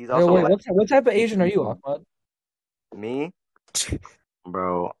 He's Yo, also wait, like what type of Asian are you, Ahmad? me,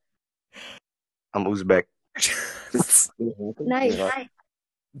 bro. I'm Uzbek. Nice.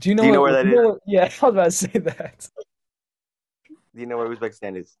 Do you know Do you know what, where that you is? know what- yeah, I was about to say that. Do you know where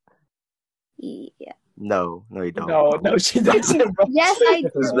Uzbekistan is? Yeah. No, you don't. No, she doesn't, bro. Yes, I do.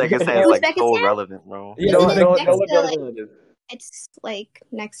 Uzbekistan is like so Uzbekistan? irrelevant, bro. Yeah, Isn't it no, next no, to like? It's like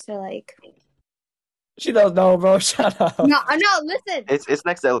next to like. she don't know, bro. Shut up. No. Listen. It's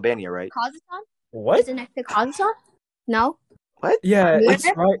next to Albania, right? Kazakhstan? What? Is it next to Kazakhstan? No. What? Yeah, Where? it's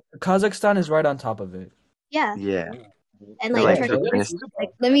right. Kazakhstan is right on top of it. Yeah. Yeah. And They're like, like Turkey.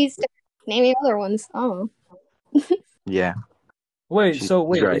 Like, let me name the other ones. Oh. yeah. Wait, She's so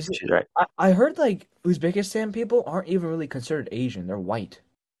wait, right. is it, She's right. I heard like Uzbekistan people aren't even really considered Asian. They're white.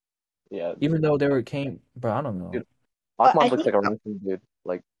 Yeah. Even though bro, I don't know. Dude. I Ahmad looks think- like a Russian dude.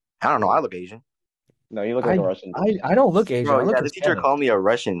 Like, I don't know. I look Asian. no, you look like a Russian dude. I don't look Asian. I Bro, look yeah, the teacher Hispanic. called me a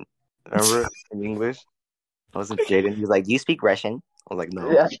Russian. Remember in English? I wasn't Jaden. He was like, "Do you speak Russian?" I was like,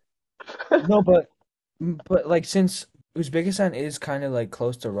 "No." Yeah. No, but like since Uzbekistan is kind of like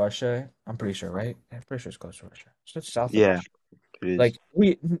close to Russia, I'm pretty sure, right? I'm pretty sure it's close to Russia. So it's south of Yeah, Russia. it is. Like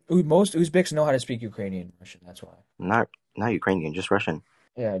most Uzbeks know how to speak Ukrainian and Russian. That's why. not Ukrainian, just Russian.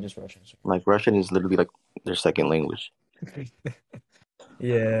 Yeah, just Russian. Like Russian is literally like their second language.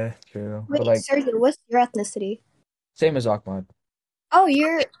 Yeah, true. Wait, But like Sergio, what's your ethnicity? same as Ahmad. Oh,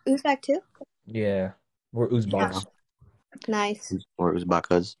 you're Uzbek too? Yeah, we're Uzbeks. Nice. Or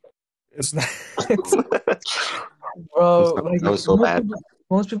Uzbekas. It's not, bro. Like That was so bad.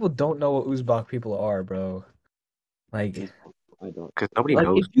 most people don't know what Uzbek people are, bro. Like, I don't. Because nobody like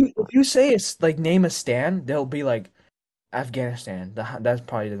knows. if you say it's like name a stan, they'll be like Afghanistan. That's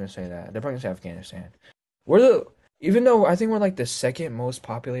probably doesn't say that. They're probably gonna say Afghanistan. Even though I think we're like the second most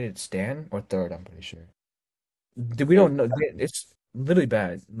populated stan or third, I'm pretty sure. We don't know. It's literally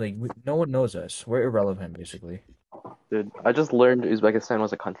bad. Like no one knows us. We're irrelevant, basically. Dude, I just learned Uzbekistan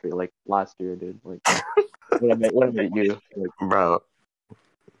was a country like last year, dude. Like, when I met you, like, Bro.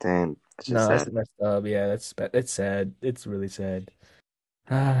 Damn. It's just No, sad. that's messed up. Yeah, that's sad. It's really sad.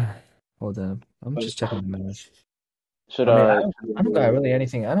 Hold up. I'm just checking the match. should I don't got really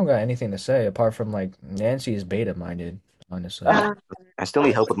anything. I don't got anything to say apart from like Nancy is beta minded. Honestly. I still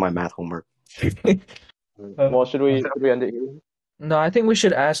need help with my math homework. well, should we end it here? No, I think we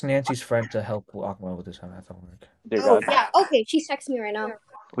should ask Nancy's friend to help Akmal with his math homework. Dear Oh, God. yeah. Okay, she's texting me right now.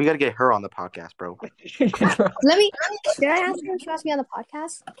 We gotta get her on the podcast, bro. Let me. Did I ask her if she wants me on the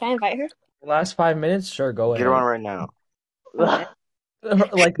podcast? Can I invite her? Last 5 minutes, sure, go Get her on ahead. right now.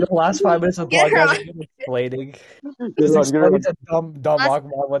 Like the last 5 minutes of the Get her podcast, on. is explaining. Get Just her on. explaining to dumb Last-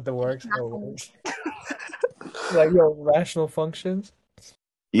 Akmal what the works. How it works. Like rational functions.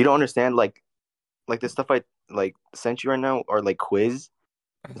 You don't understand like the stuff I like sent you right now or like quiz.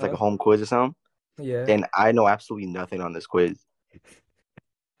 It's like a home quiz or something. Yeah. And I know absolutely nothing on this quiz.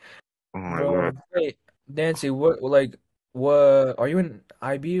 Oh my Bro, god. wait, Nancy, what like What are you in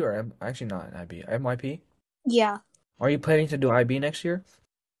IB or actually not in IB? MYP? Yeah. Are you planning to do IB next year?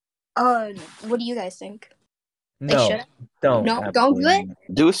 What do you guys think? No, should? don't. No, don't do it.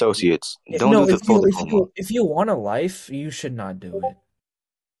 Do associates. Don't No, do the full diploma. if you want a life, you should not do it.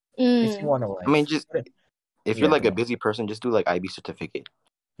 If you want a I mean, life, just if you're yeah, like go a on. busy person, just do like IB certificate.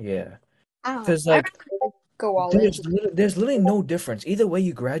 Yeah, I don't know. because like Go all in. there's literally no difference. Either way,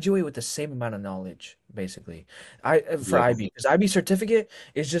 you graduate with the same amount of knowledge, basically. For Yeah. IB, because IB certificate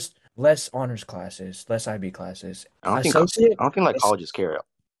is just less honors classes, less IB classes. I don't think like is colleges care that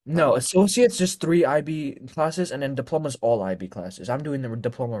No, much. associate's just 3 IB classes, and then diploma's all IB classes. I'm doing the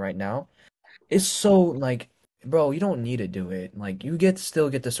diploma right now. It's so like, bro, you don't need to do it. Like, you still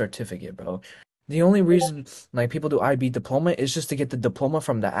get the certificate, bro. The only reason like people do IB diploma is just to get the diploma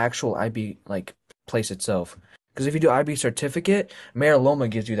from the actual IB like place itself. Because if you do IB certificate, Mayor Loma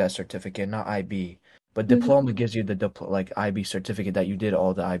gives you that certificate, not IB. But diploma gives you the like IB certificate that you did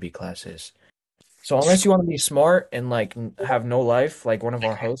all the IB classes. So unless you want to be smart and like have no life, like one of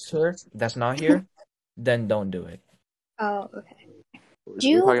our hosts here that's not here, then don't do it. Oh, okay.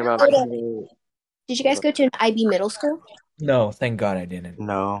 We're talking about. Did you guys go to an IB middle school? No, thank God I didn't.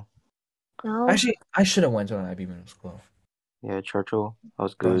 No. No. Actually, I should have went to an IB middle school. Yeah, Churchill. That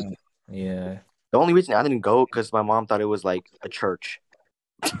was good. Yeah. The only reason I didn't go because my mom thought it was like a church.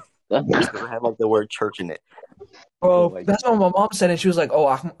 It had like the word church in it. Bro, that's what my mom said, and she was like, "Oh,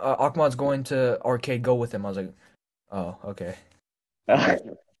 Ahmad's going to arcade. Go with him." I was like, "Oh, okay."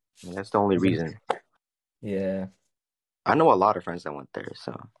 That's the only reason. Yeah. I know a lot of friends that went there,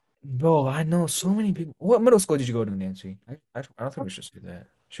 so. Bro, I know so many people. What middle school did you go to, Nancy? I don't think we should say that.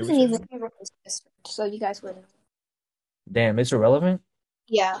 Should we say that? So you guys wouldn't. Damn, it's irrelevant.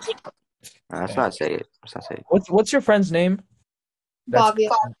 Yeah. Let's not say it. Let's not say it. What's your friend's name? Bavia.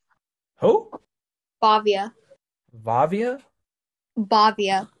 Who? Bavia. Vavia?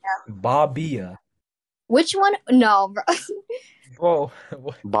 Bavia. Babia. Which one? No, bro. Bro.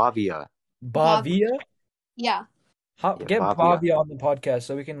 Bavia. Bavia? Yeah. Get Bavia. Bavia on the podcast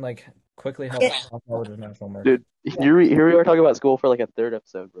so we can like quickly help out with his math homework. Dude, here we are talking about school for like a third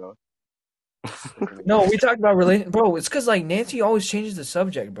episode, bro. No, we talked about relation, bro. It's because like Nancy always changes the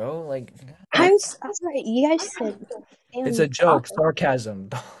subject, bro. Like, I'm sorry. You guys said it's a joke,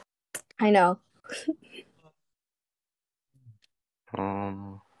 sarcasm. I know.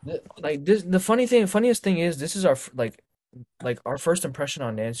 Like this, the funniest thing is this is our like our first impression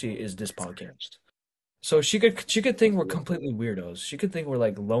on Nancy is this podcast. So she could think we're completely weirdos. She could think we're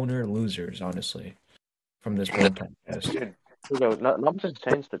like loner losers, honestly, from this one podcast. Dude, not much has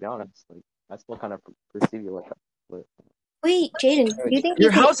changed, to be honest. Like, I still kind of perceive you like that. Wait, Jaden, do you think Your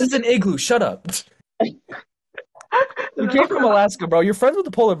house is an igloo? Shut up. You came from Alaska, bro. You're friends with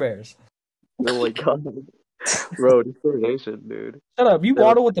the polar bears. Oh my god, bro, discrimination, dude. Shut up. You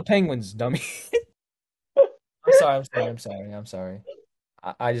waddle with the penguins, dummy. I'm sorry.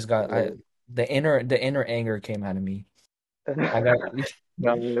 I just got the inner anger came out of me. I gotta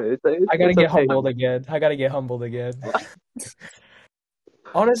get humbled again.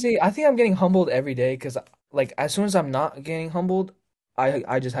 Honestly, I think I'm getting humbled every day because, like, as soon as I'm not getting humbled,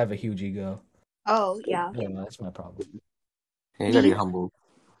 I just have a huge ego. Oh, yeah. Yeah, that's my problem. Yeah, you gotta get humbled.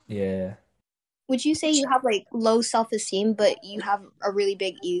 Yeah. Would you say you have like low self-esteem, but you have a really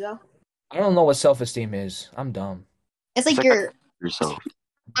big ego? I don't know what self-esteem is. I'm dumb. It's like you're yourself.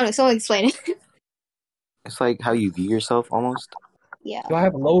 I don't know. Someone explain it. It's like how you view yourself, almost. Yeah. Do I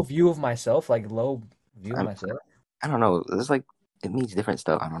have low view of myself? Like low view of myself? I don't know. It's like it means different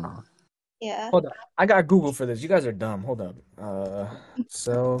stuff. I don't know. Yeah. Hold on. I got Google for this. You guys are dumb. Hold up.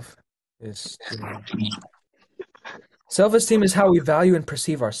 Self-esteem. Self-esteem is how we value and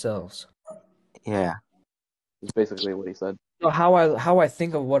perceive ourselves. Yeah. That's basically what he said. So how I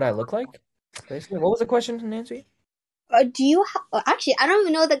think of what I look like? Basically, what was the question, Nancy? Do you actually? I don't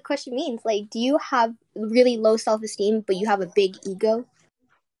even know what the question means. Like, do you have really low self-esteem, but you have a big ego?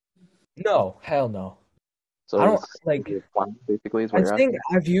 No, hell no. So I don't like. Basically, is I what you're think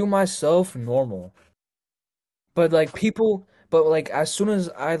asking. I view myself normal, but like people, but like as soon as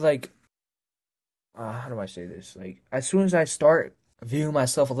I like, how do I say this? Like as soon as I start viewing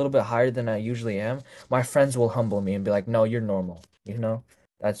myself a little bit higher than I usually am, my friends will humble me and be like, "No, you're normal." You know,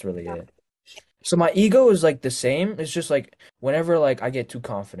 that's really it. So my ego is like the same. It's just like whenever like I get too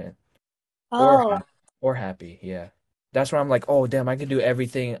confident or happy, yeah. That's when I'm like, oh damn, I can do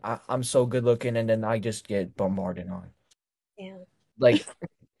everything. I'm so good looking, and then I just get bombarded on. Yeah. Like,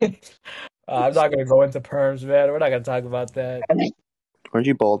 I'm not gonna go into perms, man. We're not gonna talk about that. Weren't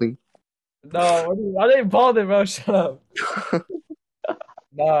you balding? No, I didn't balding, bro. Shut up.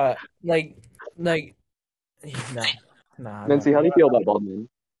 Nah, like, nah, Nah. Nancy, how do you feel about bald men?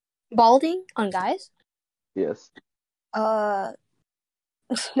 Balding on guys? Yes. I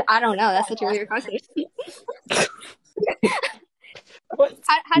don't know. That's such a weird question. What?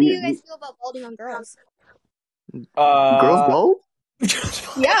 How do you guys feel about balding on girls? Girls bald?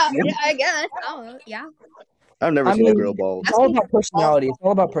 Yeah, I guess. I don't know. Yeah. I've never seen a girl bald. It's all about personality. It's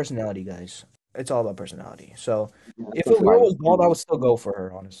all about personality, guys. It's all about personality. So if a That's girl why. was bald, I would still go for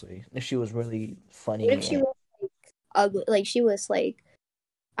her, honestly. If she was really funny. What if she was ugly? Like she was like,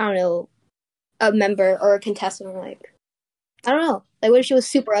 I don't know, a member or a contestant. Like, I don't know. Like, what if she was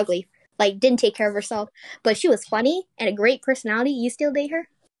super ugly? Like, didn't take care of herself, but she was funny and a great personality. You still date her?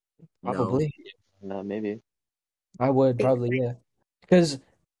 Probably. No, maybe. I would probably, yeah. Because,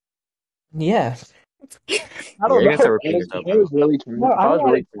 yeah. I You're don't gonna know. start repeating yourself, That bro. was really true. No, That was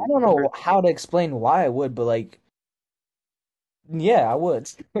really I don't know how to explain why I would, but like, yeah, I would.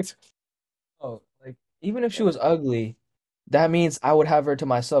 Oh, like even if she was ugly, that means I would have her to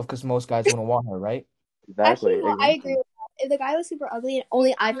myself because most guys wouldn't want her, right? Exactly. Actually, no, I agree with that. If the guy was super ugly and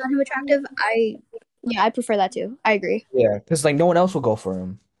only I found him attractive, I prefer that too. I agree. Yeah, because like no one else will go for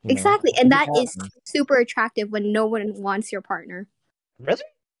him. Exactly, and that is super attractive when no one wants your partner. Really?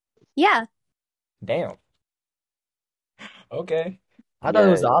 Yeah. Damn. Okay. I thought it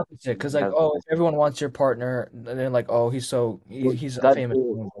was the opposite because like, oh, if everyone wants your partner, and then like, oh, he's a famous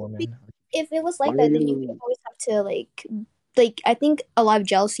woman. If it was like that, then you would always have to like I think a lot of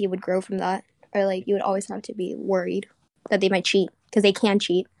jealousy would grow from that, or like you would always have to be worried that they might cheat because they can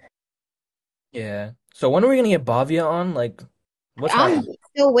cheat. Yeah. So when are we gonna get Bavia on? Like, what's happening?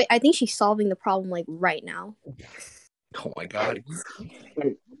 Still wait. I think she's solving the problem like right now. Oh my god.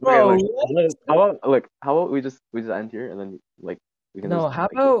 Bro, how about we just end here and then like we can No,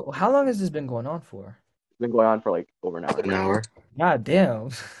 just, how long has this been going on for? it's been going on for like over an hour. An hour. God damn.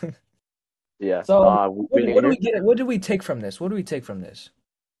 Yeah. So what do we get? What do we take from this? What do we take from this?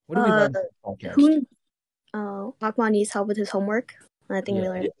 What do we learn from the podcast? Akman needs help with his homework. I think we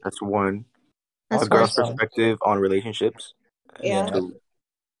learned. That's one. That's a girl's perspective on relationships. Yeah. Two.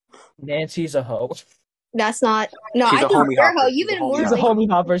 Nancy's a hoe. That's not. No, She's I a think homie you're hopper. You've been more. She's a homie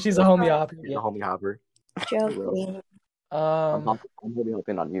hopper. She's a homie hopper. She's a homie hopper. Joking. I'm really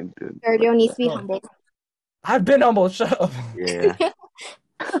hoping on you, dude. Sergio needs to be humble. I've been humble. Shut up. Yeah.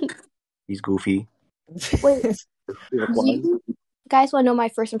 He's goofy. Wait. Do you guys want to know my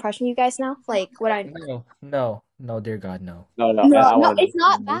first impression? You guys now, like what I. No, dear God, no. No, it's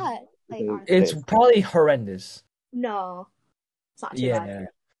not bad. Like, it's probably horrendous. No, it's not too bad.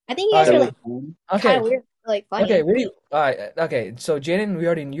 I think you guys are like kind of weird, like funny. Okay, what do you? Okay. So Jaden, you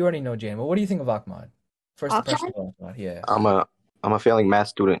already know Jaden, but what do you think of Ahmad? First impression of Ahmad, yeah. I'm a failing math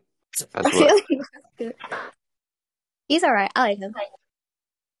student. That's what. He's all right. I like him.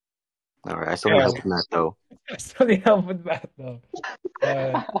 All right, I still need help with math though. I still need help with math though.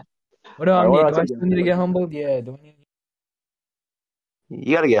 What do I need? Do I still need to get humbled? Yeah. Do I need?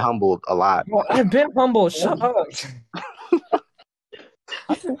 You gotta get humbled a lot. Well, I've been humbled. Shut up.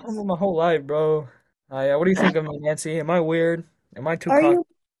 I've been humbled my whole life, bro. What do you think of me, Nancy? Am I weird? Am I too cocky?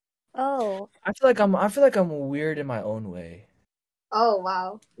 Oh. I feel like I'm weird in my own way. Oh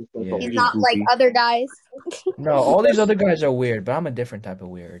wow. Yeah. He's not like other guys. No, all these other guys are weird, but I'm a different type of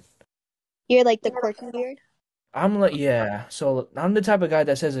weird. You're like the quirky weird? I'm like, yeah. So I'm the type of guy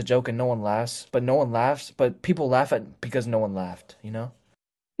that says a joke and no one laughs, but people laugh at because no one laughed, you know?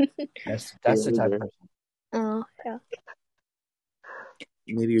 That's the type of person. Oh, yeah.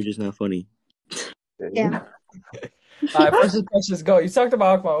 Maybe you're just not funny. Yeah. All right, first questions go. You talked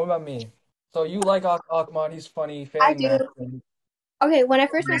about Akman. What about me? So you like Akman? He's funny. I do. Okay, when I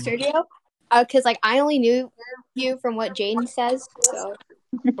first met Sergio, because like I only knew you from what Jaden says. So.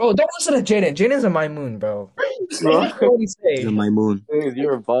 Bro, don't listen to Jaden. Jaden's a Maimoon, bro. He's a Maimoon.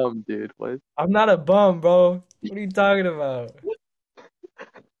 You're a bum, dude. What? I'm not a bum, bro. What are you talking about?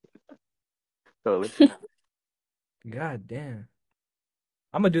 Totally. God damn.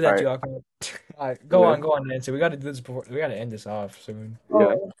 I'm gonna do that to you, Akman. All right, go on, Nancy. We gotta do this before. We gotta end this off soon.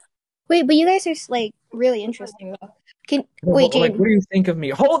 Yeah. Wait, but you guys are like really interesting though. Wait, Jaden. Like, what do you think of me?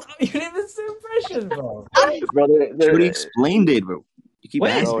 Hold on, you didn't even say impression, bro. Brother, She explained it, bro. You keep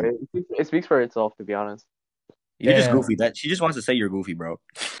asking. It speaks for itself, to be honest. You're just goofy. She just wants to say you're goofy, bro.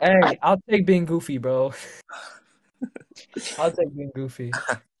 Hey, I'll take being goofy, bro. I'll take being goofy.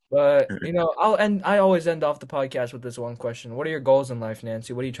 But you know, I always end off the podcast with this one question. What are your goals in life,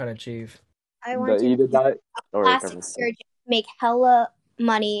 Nancy? What are you trying to achieve? I want to be a plastic surgeon, make hella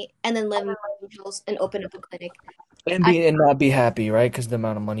money, and then live in Angels and open up a clinic. And not be happy, right? Because the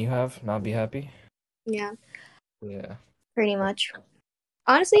amount of money you have, not be happy. Yeah. Yeah. Pretty much.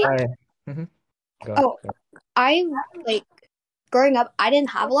 Honestly. Mm-hmm. I like growing up. I didn't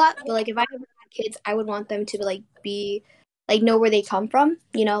have a lot, but like if I ever had kids, I would want them to like be like know where they come from.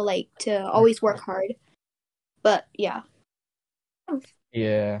 You know, like to always work hard. But yeah.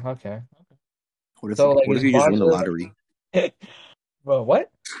 Yeah. Okay. What if So like, what if is you just win the vodka? lottery? Well, what?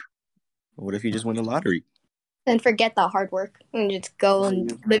 What if you just win the lottery? Then forget that hard work and just go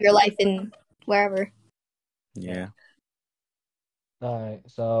and live your life in wherever. Yeah. All right.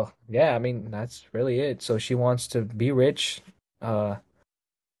 So yeah, I mean that's really it. So she wants to be rich, not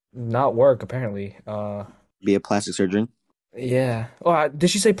work apparently. Be a plastic surgeon. Yeah. Oh, did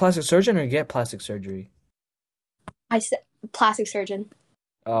she say plastic surgeon or get plastic surgery? I said plastic surgeon.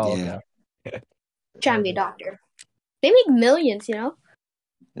 Oh, Yeah. okay. Trying to be a doctor. They make millions, you know.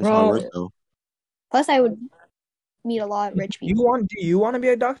 It's hard Bro, work though. Plus, I would meet a lot of rich people. do you want to be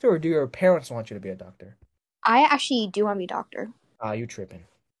a doctor or do your parents want you to be a doctor? I actually do want to be a doctor. You tripping.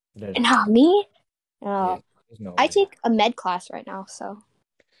 Not me. Yeah, there's no I way. take a med class right now, so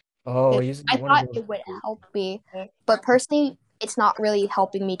Oh, I thought it would help me, but personally, it's not really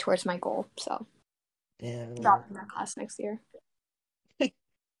helping me towards my goal. So, drop that class next year.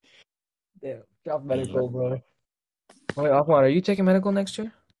 Yeah, drop medical, bro. Wait, Ahmad, are you taking medical next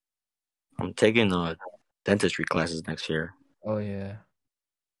year? I'm taking dentistry classes next year. Oh yeah.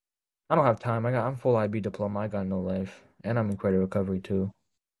 I don't have time. I'm full IB diploma. I got no life, and I'm in credit recovery too.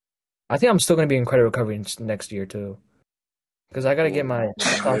 I think I'm still gonna be in credit recovery next year too, because I gotta get my.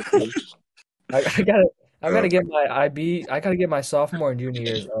 I gotta get my IB. I gotta get my sophomore and junior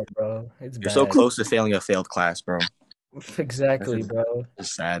years up, bro. It's You're so bad. close to failing a failed class, bro. Exactly, bro.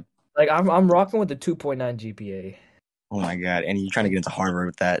 It's sad. Like I'm rocking with the 2.9 GPA. Oh my god! And you're trying to get into Harvard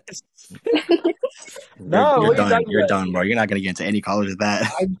with that? No, You're what are you done. talking You're about? done, bro. You're not gonna get into any college with that.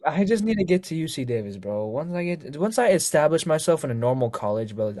 I just need to get to UC Davis, bro. Once I establish myself in a normal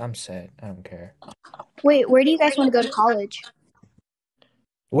college, bro, I'm set. I don't care. Wait, where do you guys want to go to college?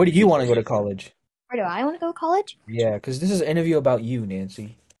 Where do you want to go to college? Where do I want to go to college? Yeah, because this is an interview about you,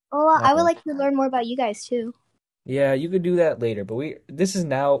 Nancy. Well, I would like to learn more about you guys too. Yeah, you could do that later, but this is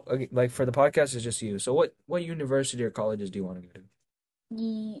now like for the podcast is just you. So what university or colleges do you want to go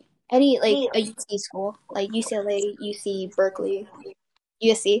to? Any like a UC school, like UCLA, UC, Berkeley,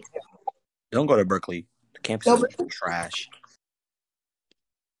 USC. Don't go to Berkeley. The campus No, is Berkeley? trash.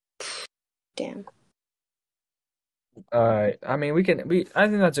 Damn. All right. I mean, I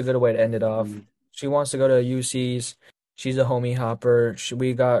think that's a good way to end it off. She wants to go to UC's. She's a homie hopper.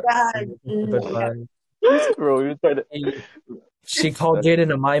 We got Bro, you're trying to. She called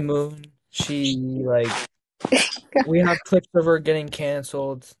Jaden a my moon. She we have clips of her getting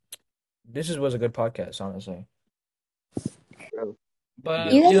canceled. Was a good podcast, honestly. Bro.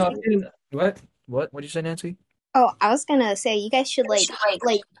 But You what did you say, Nancy? Oh, I was gonna say you guys should like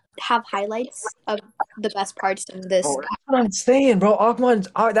have highlights of the best parts of this. That's what I'm saying, bro.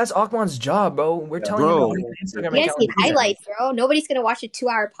 That's Akman's job, bro. We're telling him about his Instagram You guys account. need highlights, bro. Nobody's gonna watch a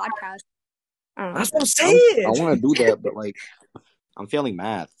 2-hour podcast. That's what I'm saying. I want to do that, but like, I'm failing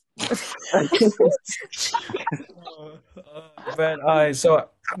math. But all right, so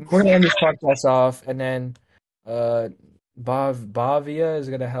we're gonna end this podcast off, and then Bavia is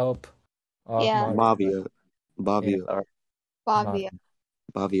gonna help. Yeah. Bavia. Bavia.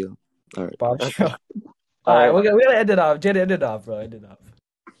 Bavia. All right. Bavia. All right, we're gonna end it off. Jed, end it off, bro. End it off.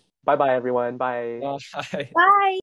 Bye bye, everyone. Bye. Bye. Bye.